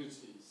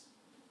communities.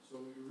 So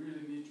we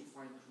really need to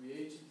find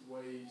creative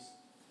ways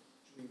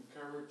to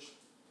encourage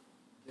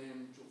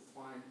them to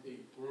find a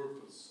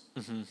purpose.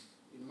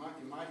 In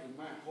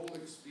my whole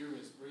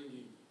experience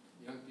bringing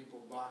young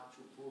people back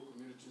to poor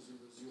communities in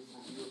Brazil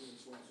from Europe and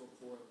so on and so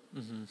forth,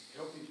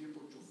 helping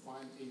people to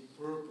find a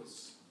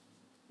purpose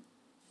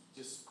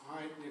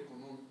despite the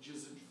economic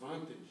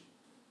disadvantage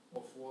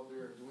of what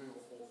they're doing,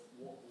 of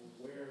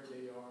where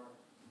they are,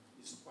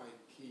 is quite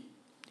key.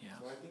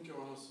 Yeah. So I think your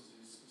answer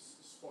is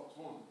spot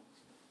on.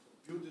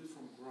 Build it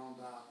from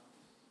ground up,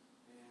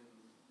 and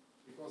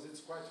because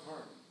it's quite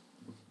hard.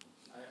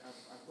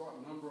 I've got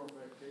a number of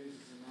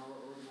cases in our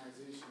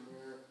organization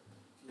where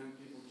young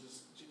people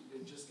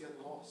just get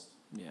lost.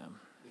 Yeah.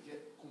 They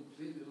get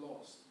completely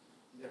lost.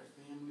 Their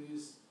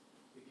families,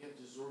 they get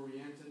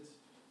disoriented,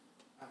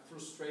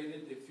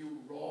 frustrated, they feel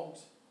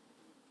robbed,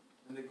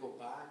 and they go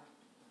back.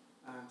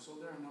 So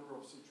there are a number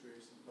of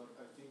situations, but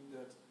I think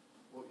that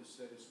what you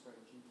said is quite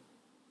key.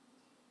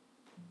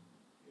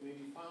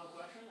 Maybe final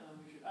question,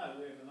 and we have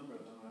a number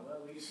of them.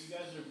 Well, if you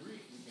guys are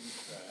brief, we can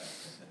try.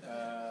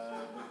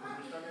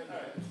 We're starting.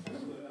 All right.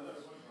 Another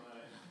question.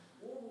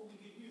 Or what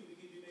we could do,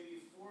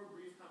 maybe 4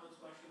 brief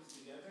comments, questions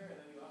together, and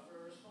then you offer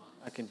a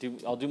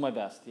response. I'll do my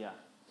best. Yeah.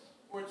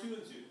 Or 2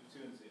 and 2.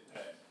 2 and 2.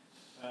 All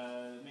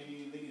right.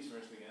 Maybe ladies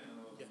first again,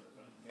 and then we'll go to the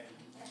front. Okay.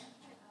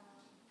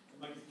 I'd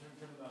like to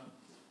turn it on.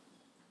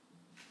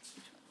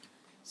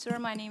 Sir,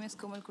 my name is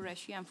Komal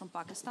Qureshi. I'm from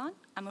Pakistan.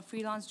 I'm a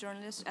freelance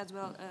journalist as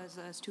well as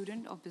a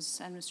student of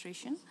business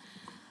administration.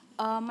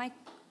 I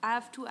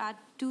have to add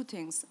 2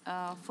 things.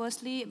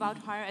 Firstly, about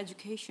higher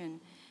education.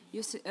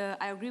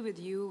 I agree with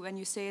you when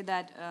you say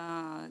that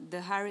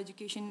the higher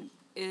education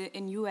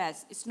in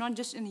U.S., it's not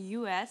just in the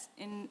U.S.,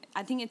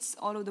 I think it's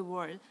all over the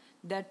world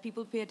that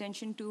people pay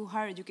attention to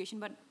higher education.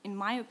 But in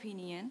my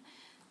opinion,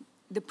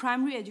 the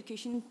primary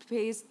education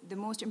plays the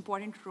most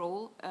important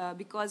role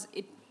because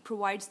it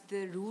provides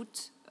the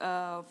route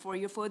for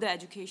your further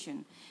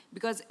education.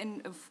 Because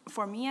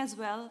for me as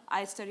well,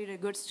 I studied a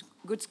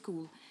good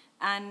school.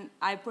 And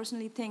I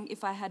personally think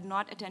if I had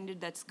not attended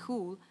that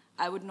school,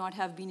 I would not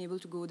have been able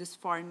to go this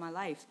far in my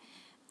life.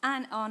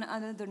 And on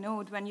another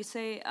note, when you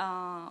say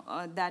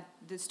that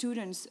the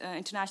students,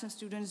 international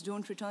students,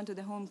 don't return to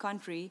their home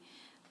country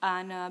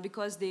and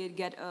because they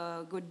get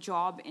a good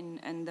job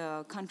in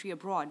the country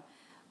abroad,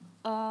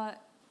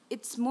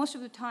 it's most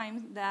of the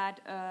time that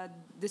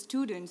the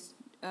students,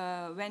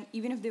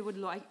 even if they would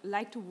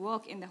like to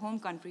work in the home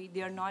country,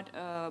 they are not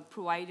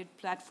provided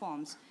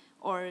platforms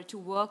or to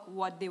work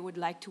what they would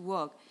like to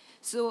work.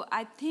 So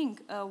I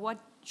think what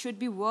should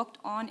be worked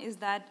on is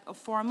that a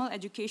formal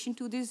education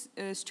to these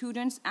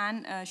students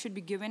and should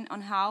be given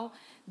on how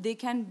they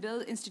can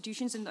build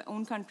institutions in their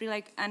own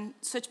country, and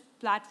such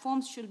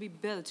platforms should be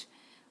built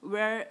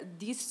where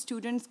these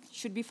students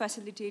should be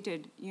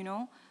facilitated, you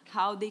know,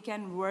 how they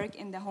can work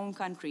in their home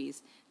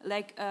countries.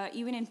 Like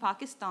even in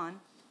Pakistan,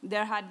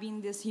 there had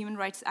been this human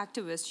rights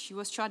activist. She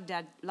was shot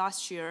dead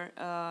last year,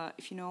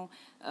 if you know,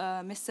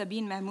 Miss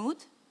Sabine Mahmood.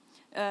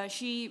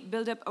 She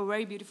built up a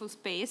very beautiful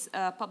space,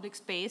 public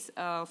space,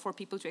 for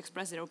people to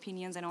express their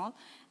opinions and all.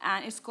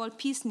 And it's called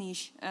Peace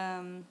Niche,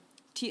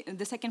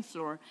 the second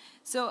floor.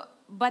 So,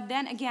 but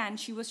then again,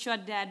 she was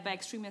shot dead by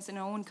extremists in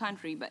her own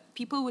country. But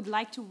people would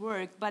like to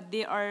work, but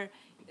they are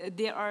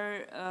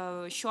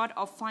short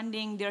of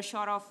funding. They're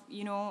short of,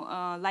 you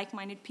know,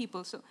 like-minded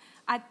people. So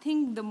I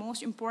think the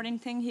most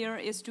important thing here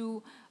is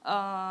to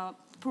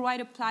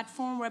provide a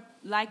platform where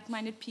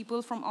like-minded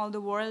people from all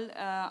the world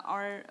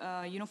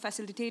are, you know,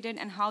 facilitated,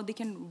 and how they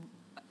can.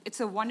 It's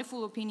a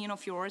wonderful opinion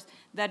of yours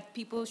that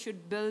people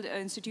should build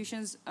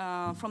institutions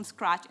from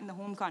scratch in the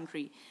home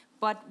country.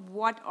 But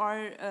what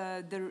are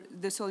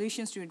the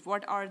solutions to it?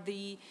 What are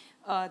the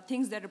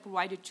things that are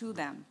provided to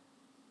them?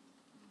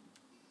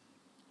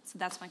 So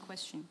that's my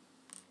question.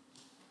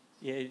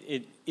 Yeah,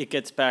 it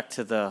gets back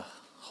to the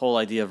whole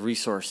idea of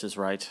resources,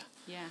 right?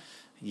 Yeah.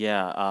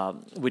 Yeah,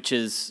 which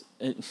is,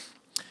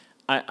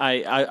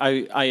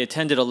 I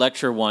attended a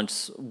lecture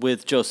once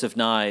with Joseph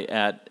Nye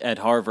at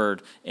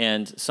Harvard,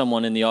 and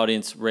someone in the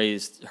audience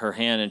raised her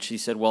hand, and she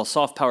said, well,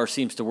 soft power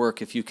seems to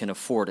work if you can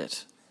afford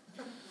it.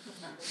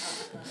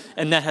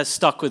 And that has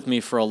stuck with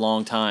me for a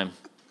long time.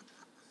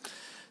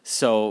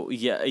 So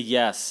yeah,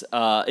 yes,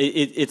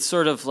 it's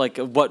sort of like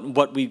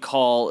what we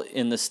call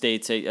in the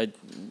States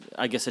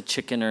I guess a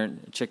chicken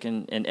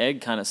and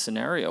egg kind of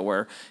scenario,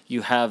 where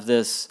you have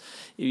this,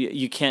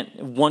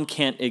 one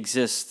can't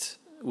exist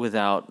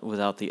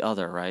without the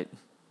other, right?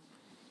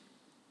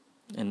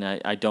 And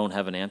I don't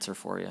have an answer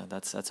for you.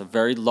 That's a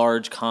very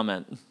large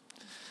comment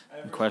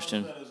and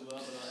question. That as well,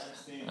 but I'll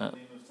abstain in the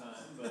name of time.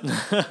 But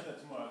that's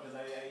tomorrow, because I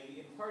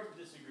in part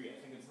disagree. I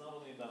think it's not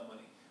only about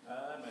money.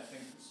 I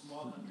think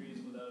small countries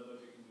without a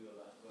budget can do a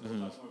lot. But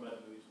we'll talk more about it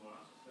maybe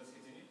tomorrow. Let's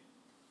continue.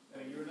 I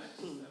think you were next,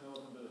 and then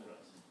we'll come to the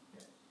rest.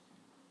 Yeah.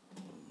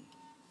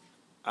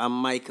 I'm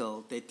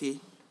Michael Tete.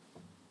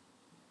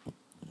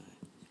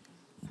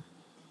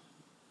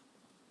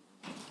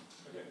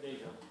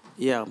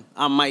 Yeah,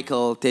 I'm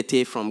Michael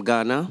Tete from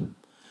Ghana.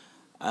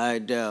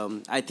 And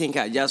I think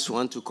I just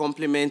want to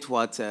compliment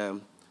what the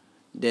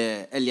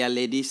earlier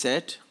lady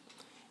said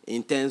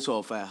in terms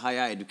of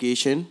higher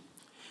education.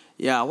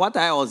 Yeah, what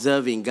I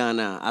observe in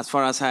Ghana as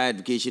far as higher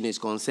education is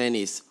concerned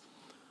is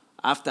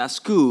after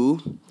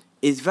school,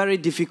 it's very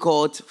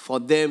difficult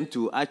for them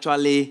to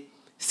actually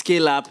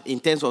scale up in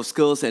terms of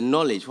skills and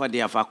knowledge, what they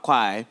have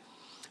acquired.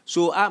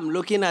 So I'm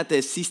looking at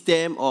a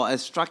system or a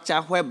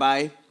structure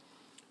whereby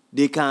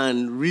they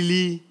can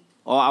really,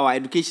 or our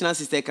educational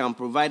system can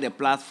provide a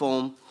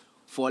platform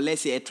for,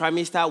 let's say, a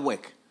trimester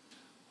work,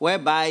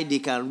 whereby they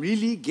can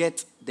really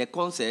get the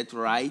concept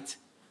right,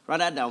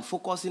 rather than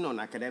focusing on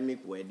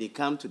academic work. They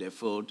come to the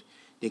field,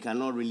 they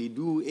cannot really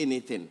do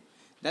anything.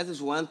 That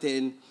is one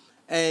thing.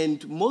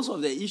 And most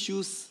of the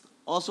issues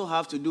also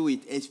have to do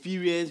with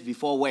experience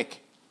before work.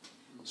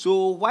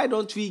 So why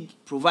don't we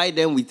provide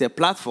them with a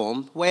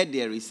platform where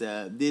there is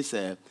this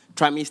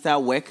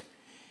trimester work,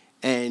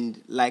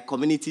 and like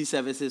community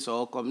services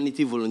or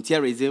community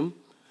volunteerism,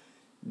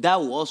 that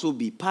will also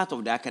be part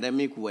of the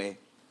academic way,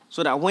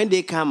 so that when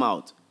they come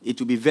out, it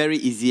will be very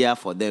easier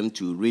for them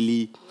to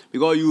really,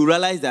 because you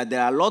realize that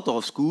there are a lot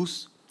of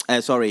schools,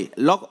 a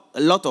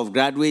lot of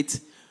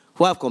graduates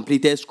who have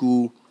completed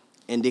school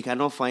and they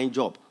cannot find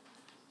job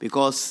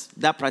because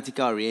that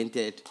practical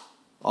oriented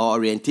or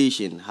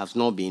orientation has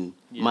not been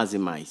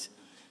maximized.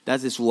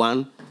 That is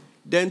one.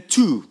 Then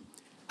two,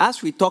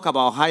 as we talk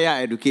about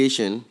higher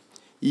education,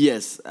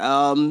 yes,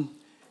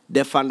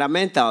 the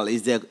fundamental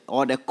is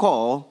the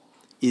core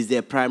is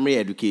the primary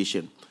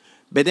education.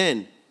 But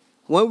then,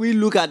 when we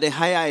look at the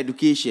higher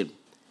education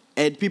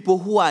and people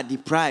who are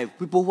deprived,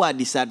 people who are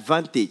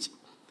disadvantaged,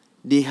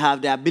 they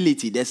have the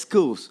ability, the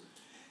skills.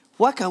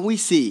 What can we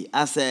say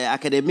as an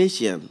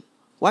academician?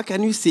 What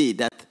can you say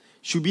that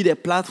should be the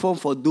platform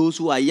for those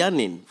who are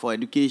yearning for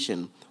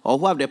education or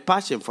who have the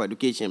passion for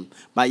education,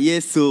 but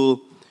yes,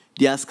 so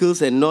their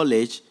skills and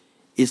knowledge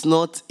is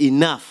not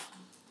enough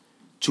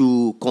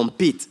to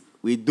compete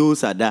with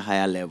those at that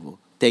higher level?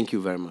 Thank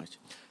you very much.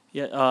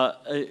 Yeah,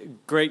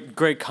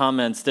 great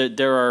comments.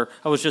 I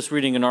was just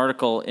reading an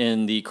article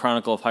in the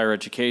Chronicle of Higher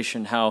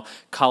Education how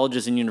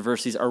colleges and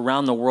universities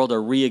around the world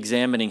are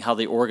re-examining how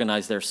they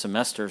organize their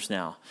semesters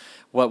now.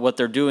 What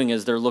they're doing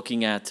is they're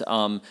looking at,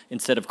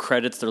 instead of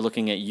credits, they're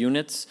looking at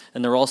units,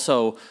 and they're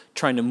also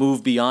trying to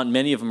move beyond,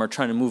 many of them are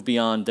trying to move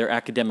beyond their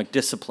academic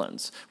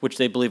disciplines, which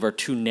they believe are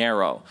too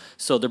narrow.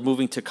 So they're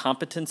moving to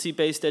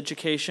competency-based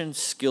education,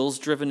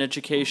 skills-driven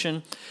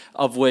education,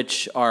 of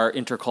which are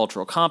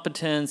intercultural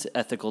competence,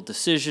 ethical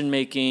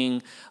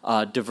decision-making,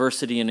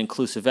 diversity and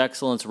inclusive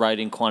excellence,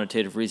 writing,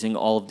 quantitative reasoning,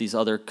 all of these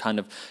other kind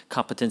of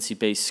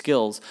competency-based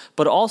skills.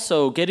 But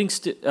also getting,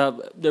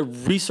 the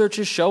research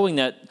is showing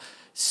that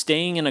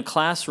staying in a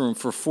classroom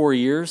for 4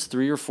 years,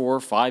 3 or 4 or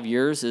 5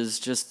 years, is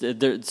just,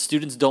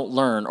 students don't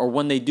learn. Or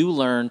when they do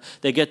learn,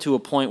 they get to a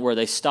point where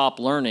they stop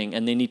learning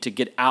and they need to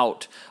get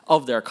out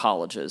of their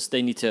colleges.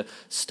 They need to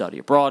study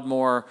abroad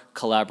more,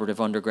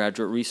 collaborative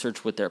undergraduate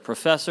research with their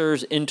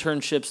professors,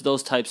 internships,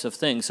 those types of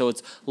things. So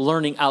it's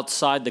learning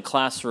outside the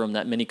classroom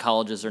that many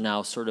colleges are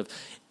now sort of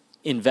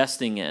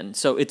investing in.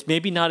 So it's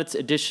maybe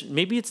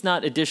it's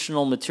not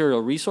additional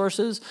material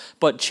resources,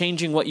 but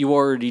changing what you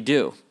already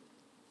do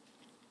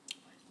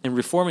and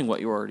reforming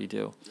what you already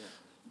do. Yeah.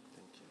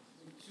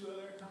 Thank you. 2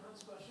 other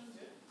comments, questions?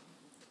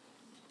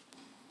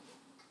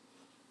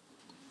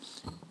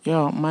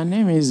 Yeah, my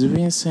name is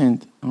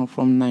Vincent. I'm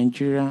from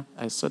Nigeria.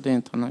 I study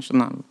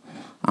international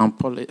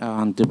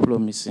and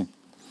diplomacy.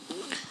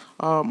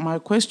 My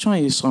question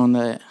is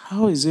on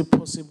how is it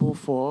possible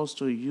for us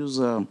to use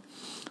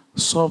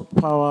soft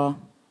power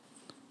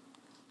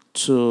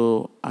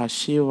to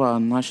achieve our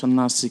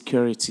national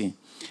security,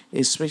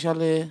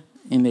 especially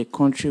in a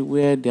country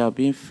where they are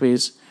being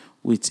faced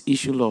with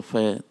issue of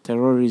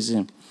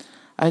terrorism.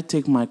 I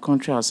take my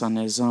country as an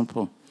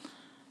example.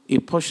 A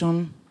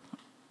portion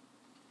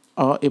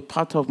or a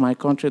part of my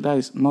country, that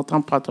is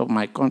northern part of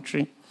my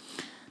country,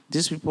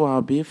 these people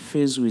are being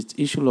faced with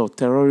issue of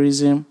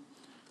terrorism.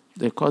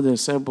 They call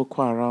themselves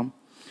Boko Haram.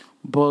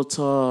 But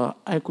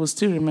I could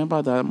still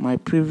remember that my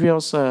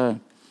previous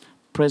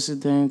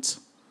president,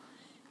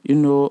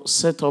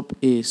 set up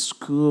a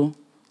school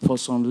for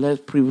some less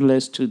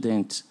privileged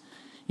students.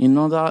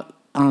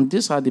 And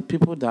these are the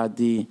people that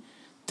the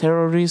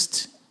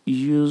terrorists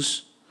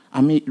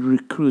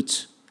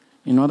recruit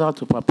in order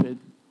to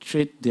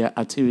perpetrate their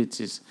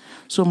activities.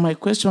 So my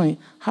question is,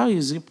 how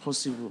is it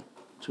possible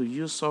to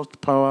use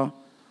soft power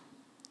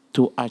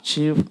to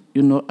achieve,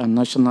 a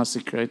national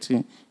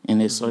security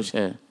in such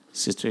a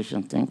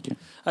situation? Thank you.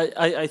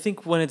 I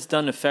think when it's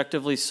done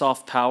effectively,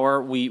 soft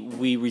power,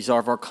 we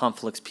resolve our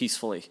conflicts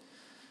peacefully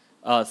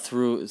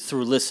through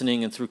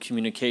listening and through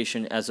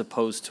communication, as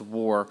opposed to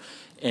war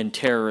and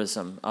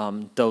terrorism.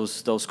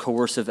 Those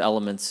coercive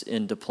elements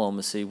in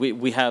diplomacy.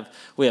 We have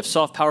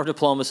soft power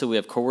diplomacy. We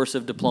have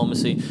coercive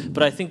diplomacy.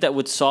 But I think that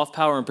with soft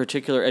power, in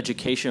particular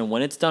education,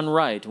 when it's done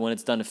right, when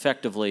it's done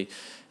effectively,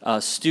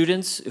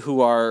 students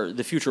who are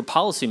the future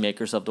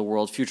policymakers of the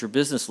world, future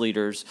business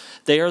leaders,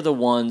 they are the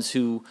ones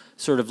who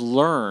sort of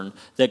learn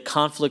that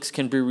conflicts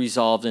can be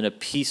resolved in a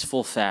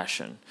peaceful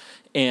fashion.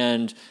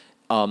 And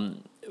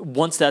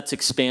once that's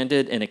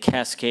expanded and it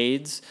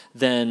cascades,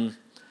 then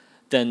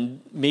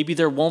maybe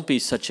there won't be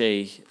such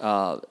a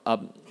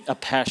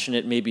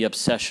passionate, maybe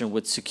obsession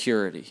with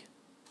security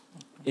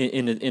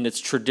in its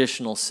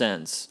traditional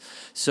sense.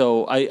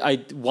 So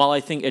while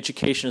I think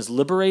education is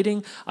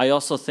liberating, I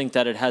also think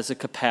that it has a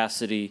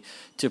capacity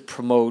to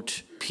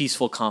promote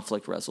peaceful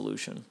conflict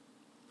resolution.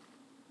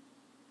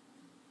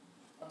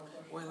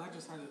 Well, I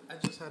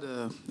just had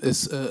a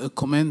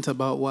comment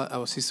about what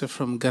our sister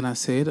from Ghana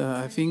said.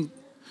 I think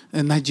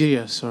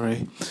Nigeria,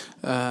 sorry.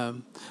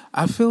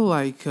 I feel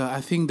like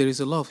I think there is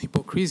a lot of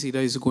hypocrisy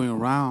that is going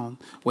around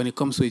when it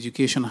comes to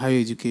education, higher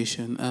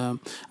education.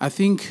 I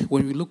think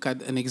when we look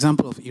at an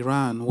example of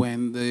Iran,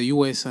 when the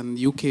US and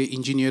UK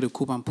engineered a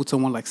coup and put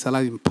someone like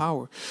Salah in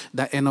power,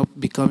 that end up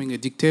becoming a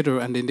dictator,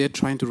 and then they're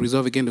trying to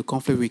resolve again the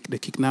conflict with the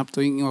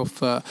kidnapping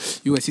of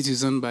US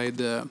citizens by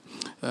the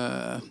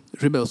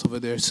rebels over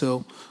there.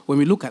 So when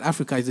we look at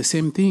Africa, it's the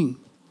same thing.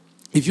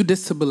 If you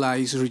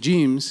destabilize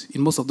regimes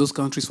in most of those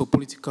countries for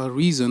political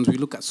reasons, we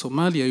look at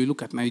Somalia, you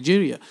look at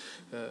Nigeria,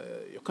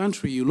 your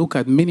country, you look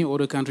at many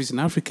other countries in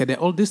Africa, they're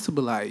all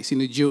destabilized in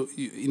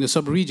the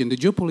sub-region. The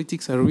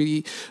geopolitics are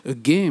really a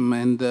game,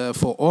 and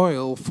for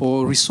oil,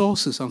 for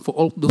resources, and for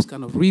all those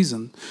kind of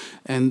reasons.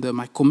 And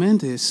my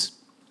comment is,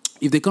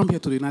 if they come here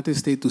to the United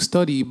States to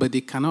study, but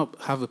they cannot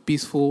have a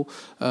peaceful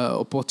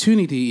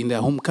opportunity in their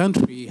home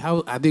country,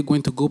 how are they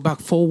going to go back?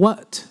 For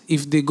what?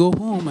 If they go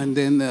home and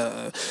then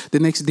the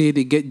next day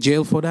they get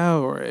jailed for that,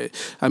 or,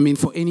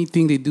 for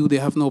anything they do, they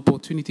have no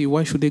opportunity,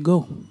 why should they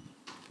go?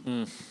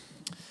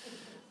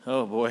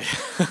 Oh, boy.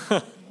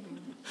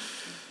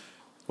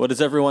 What does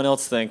everyone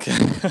else think?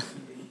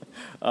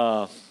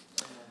 That's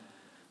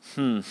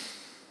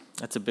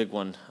a big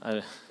one.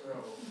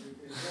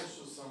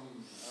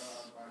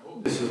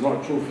 This is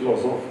not too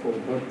philosophical,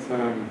 but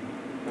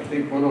I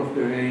think one of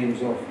the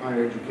aims of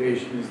higher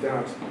education is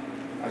that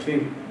I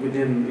think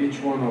within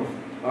each one of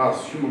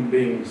us, human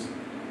beings,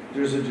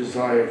 there's a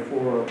desire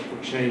for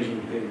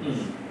changing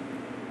things,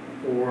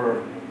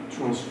 for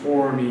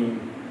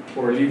transforming,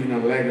 or leaving a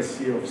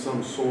legacy of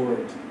some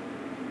sort.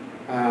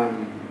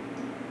 And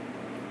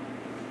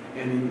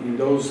in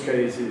those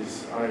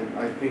cases,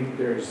 I think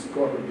there's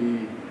got to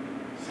be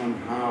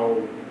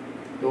somehow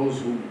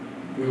those who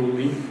will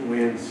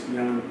influence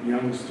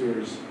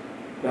youngsters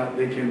that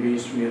they can be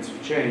instruments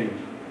of change.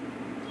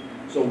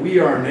 So we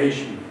are a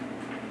nation,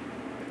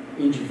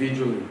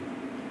 individually.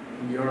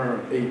 We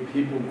are a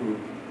people group,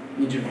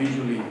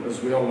 individually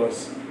as well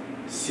as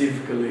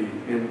civically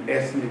and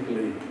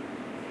ethnically.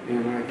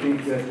 And I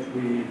think that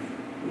in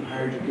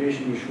higher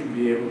education we should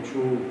be able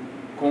to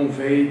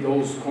convey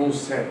those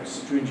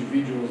concepts to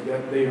individuals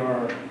that they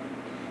are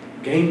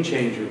game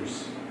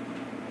changers.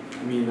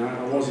 I mean,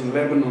 I was in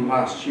Lebanon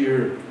last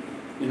year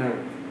in a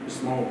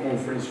small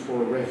conference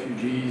for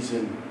refugees,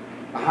 and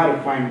I had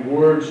to find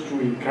words to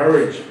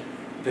encourage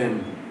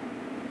them.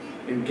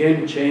 And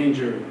game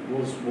changer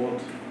was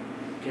what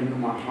came to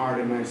my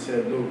heart, and I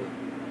said, look,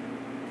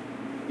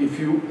 if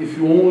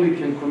you only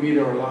can commit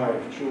our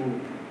life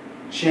to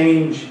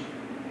change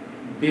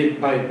bit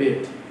by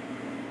bit,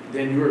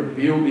 then you're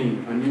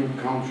building a new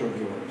country of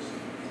yours.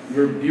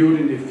 You're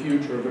building the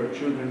future of our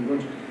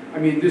children. I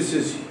mean, this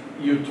is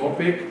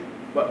utopic,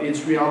 but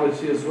it's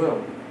reality as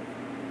well.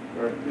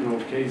 There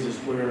are, cases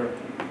where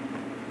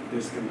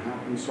this can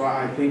happen. So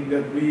I think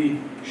that we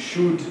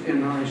should,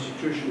 in our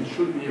institutions,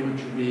 should be able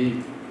to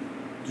be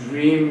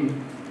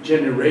dream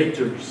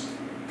generators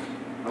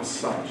as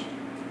such.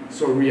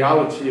 So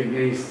reality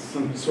against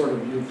some sort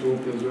of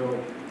utopia as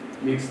well,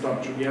 mixed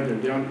up together.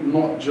 They are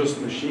not just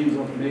machines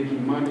of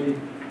making money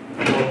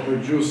or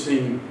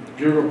producing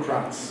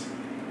bureaucrats,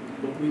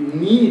 but we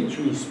need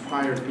to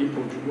inspire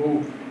people to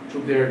go to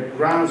their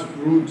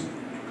grassroots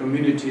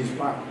communities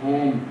back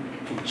home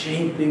to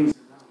change things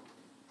around.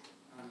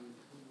 And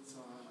so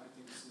I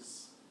think this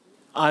is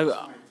my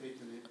take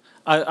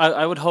on it.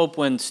 I would hope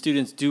when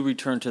students do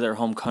return to their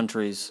home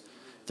countries,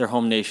 their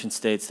home nation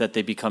states, that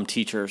they become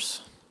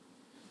teachers.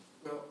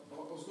 Well, I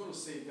was going to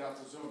say that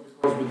as well,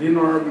 because within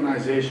our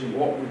organization,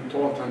 what we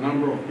taught a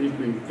number of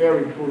people in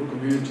very poor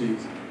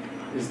communities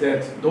is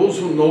that those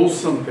who know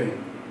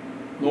something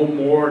know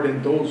more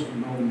than those who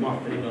know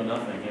nothing. They know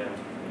nothing, yeah.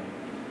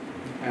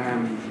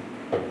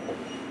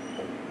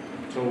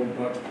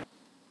 But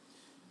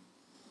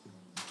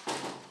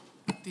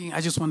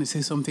I just want to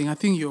say something. I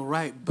think you're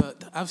right,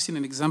 but I've seen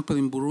an example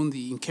in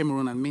Burundi, in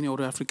Cameroon, and many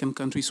other African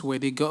countries where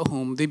they got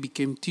home, they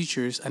became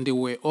teachers, and they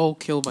were all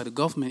killed by the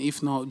government,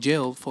 if not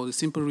jailed, for the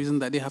simple reason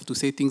that they have to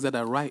say things that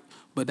are right,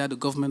 but that the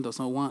government does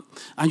not want.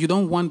 And you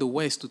don't want the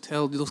West to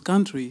tell those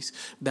countries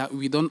that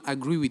we don't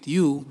agree with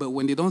you, but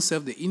when they don't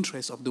serve the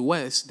interests of the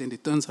West, then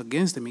it turns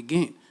against them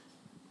again.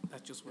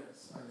 That's just what.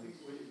 Yes, I think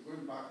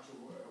going back to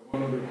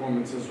one of the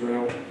comments as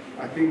well,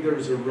 I think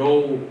there's a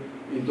role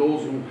in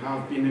those who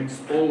have been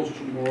exposed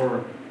to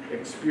more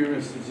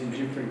experiences in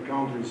different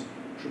countries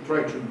to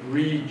try to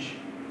bridge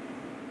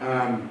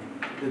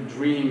the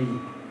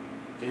dream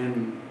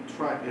and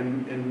try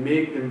and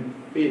make them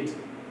fit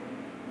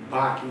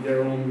back in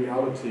their own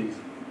realities.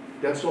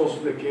 That's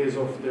also the case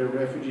of the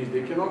refugees.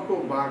 They cannot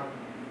go back,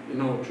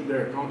 to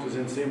their countries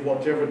and say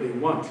whatever they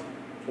want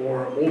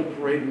or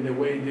operate in the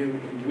way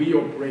we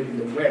operate in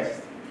the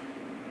West.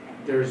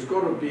 There's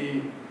got to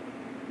be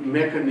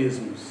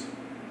mechanisms,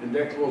 and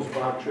that goes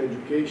back to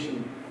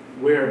education,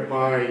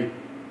 whereby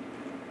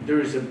there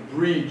is a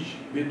bridge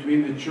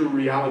between the two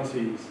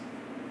realities.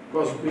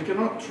 Because we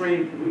cannot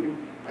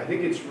train, I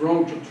think it's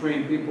wrong to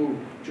train people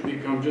to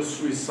become just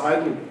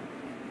suicidal,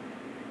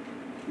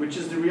 which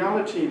is the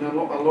reality in a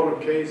lot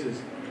of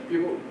cases.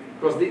 People,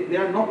 because they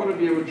are not going to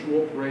be able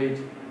to operate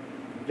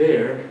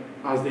there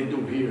as they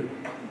do here.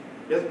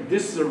 Yes,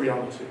 this is a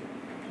reality.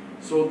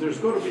 So there's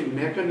got to be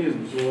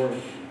mechanisms or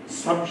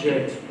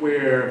subjects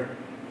where,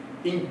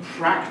 in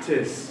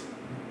practice,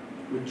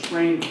 we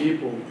train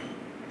people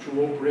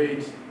to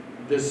operate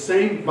the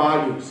same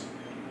values,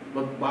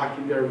 but back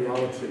in their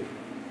reality.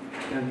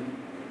 And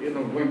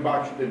going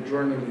back to the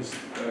journalists,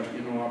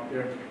 up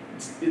there,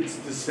 it's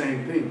the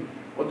same thing.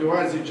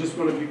 Otherwise, they're just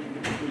going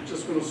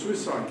to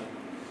suicide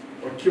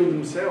or kill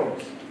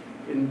themselves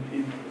in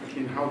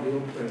how they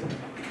operate.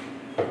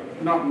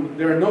 Now,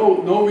 there are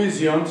no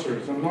easy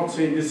answers. I'm not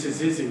saying this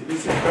is easy.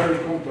 This is very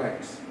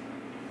complex.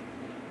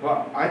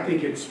 But I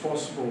think it's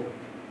possible.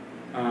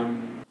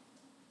 No,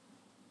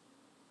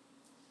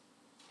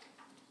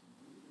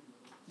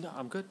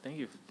 I'm good. Thank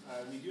you.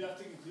 We do have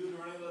to conclude.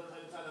 We're running a little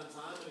tight on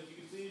time, but if you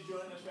could please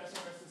join us, expressing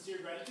our sincere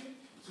gratitude.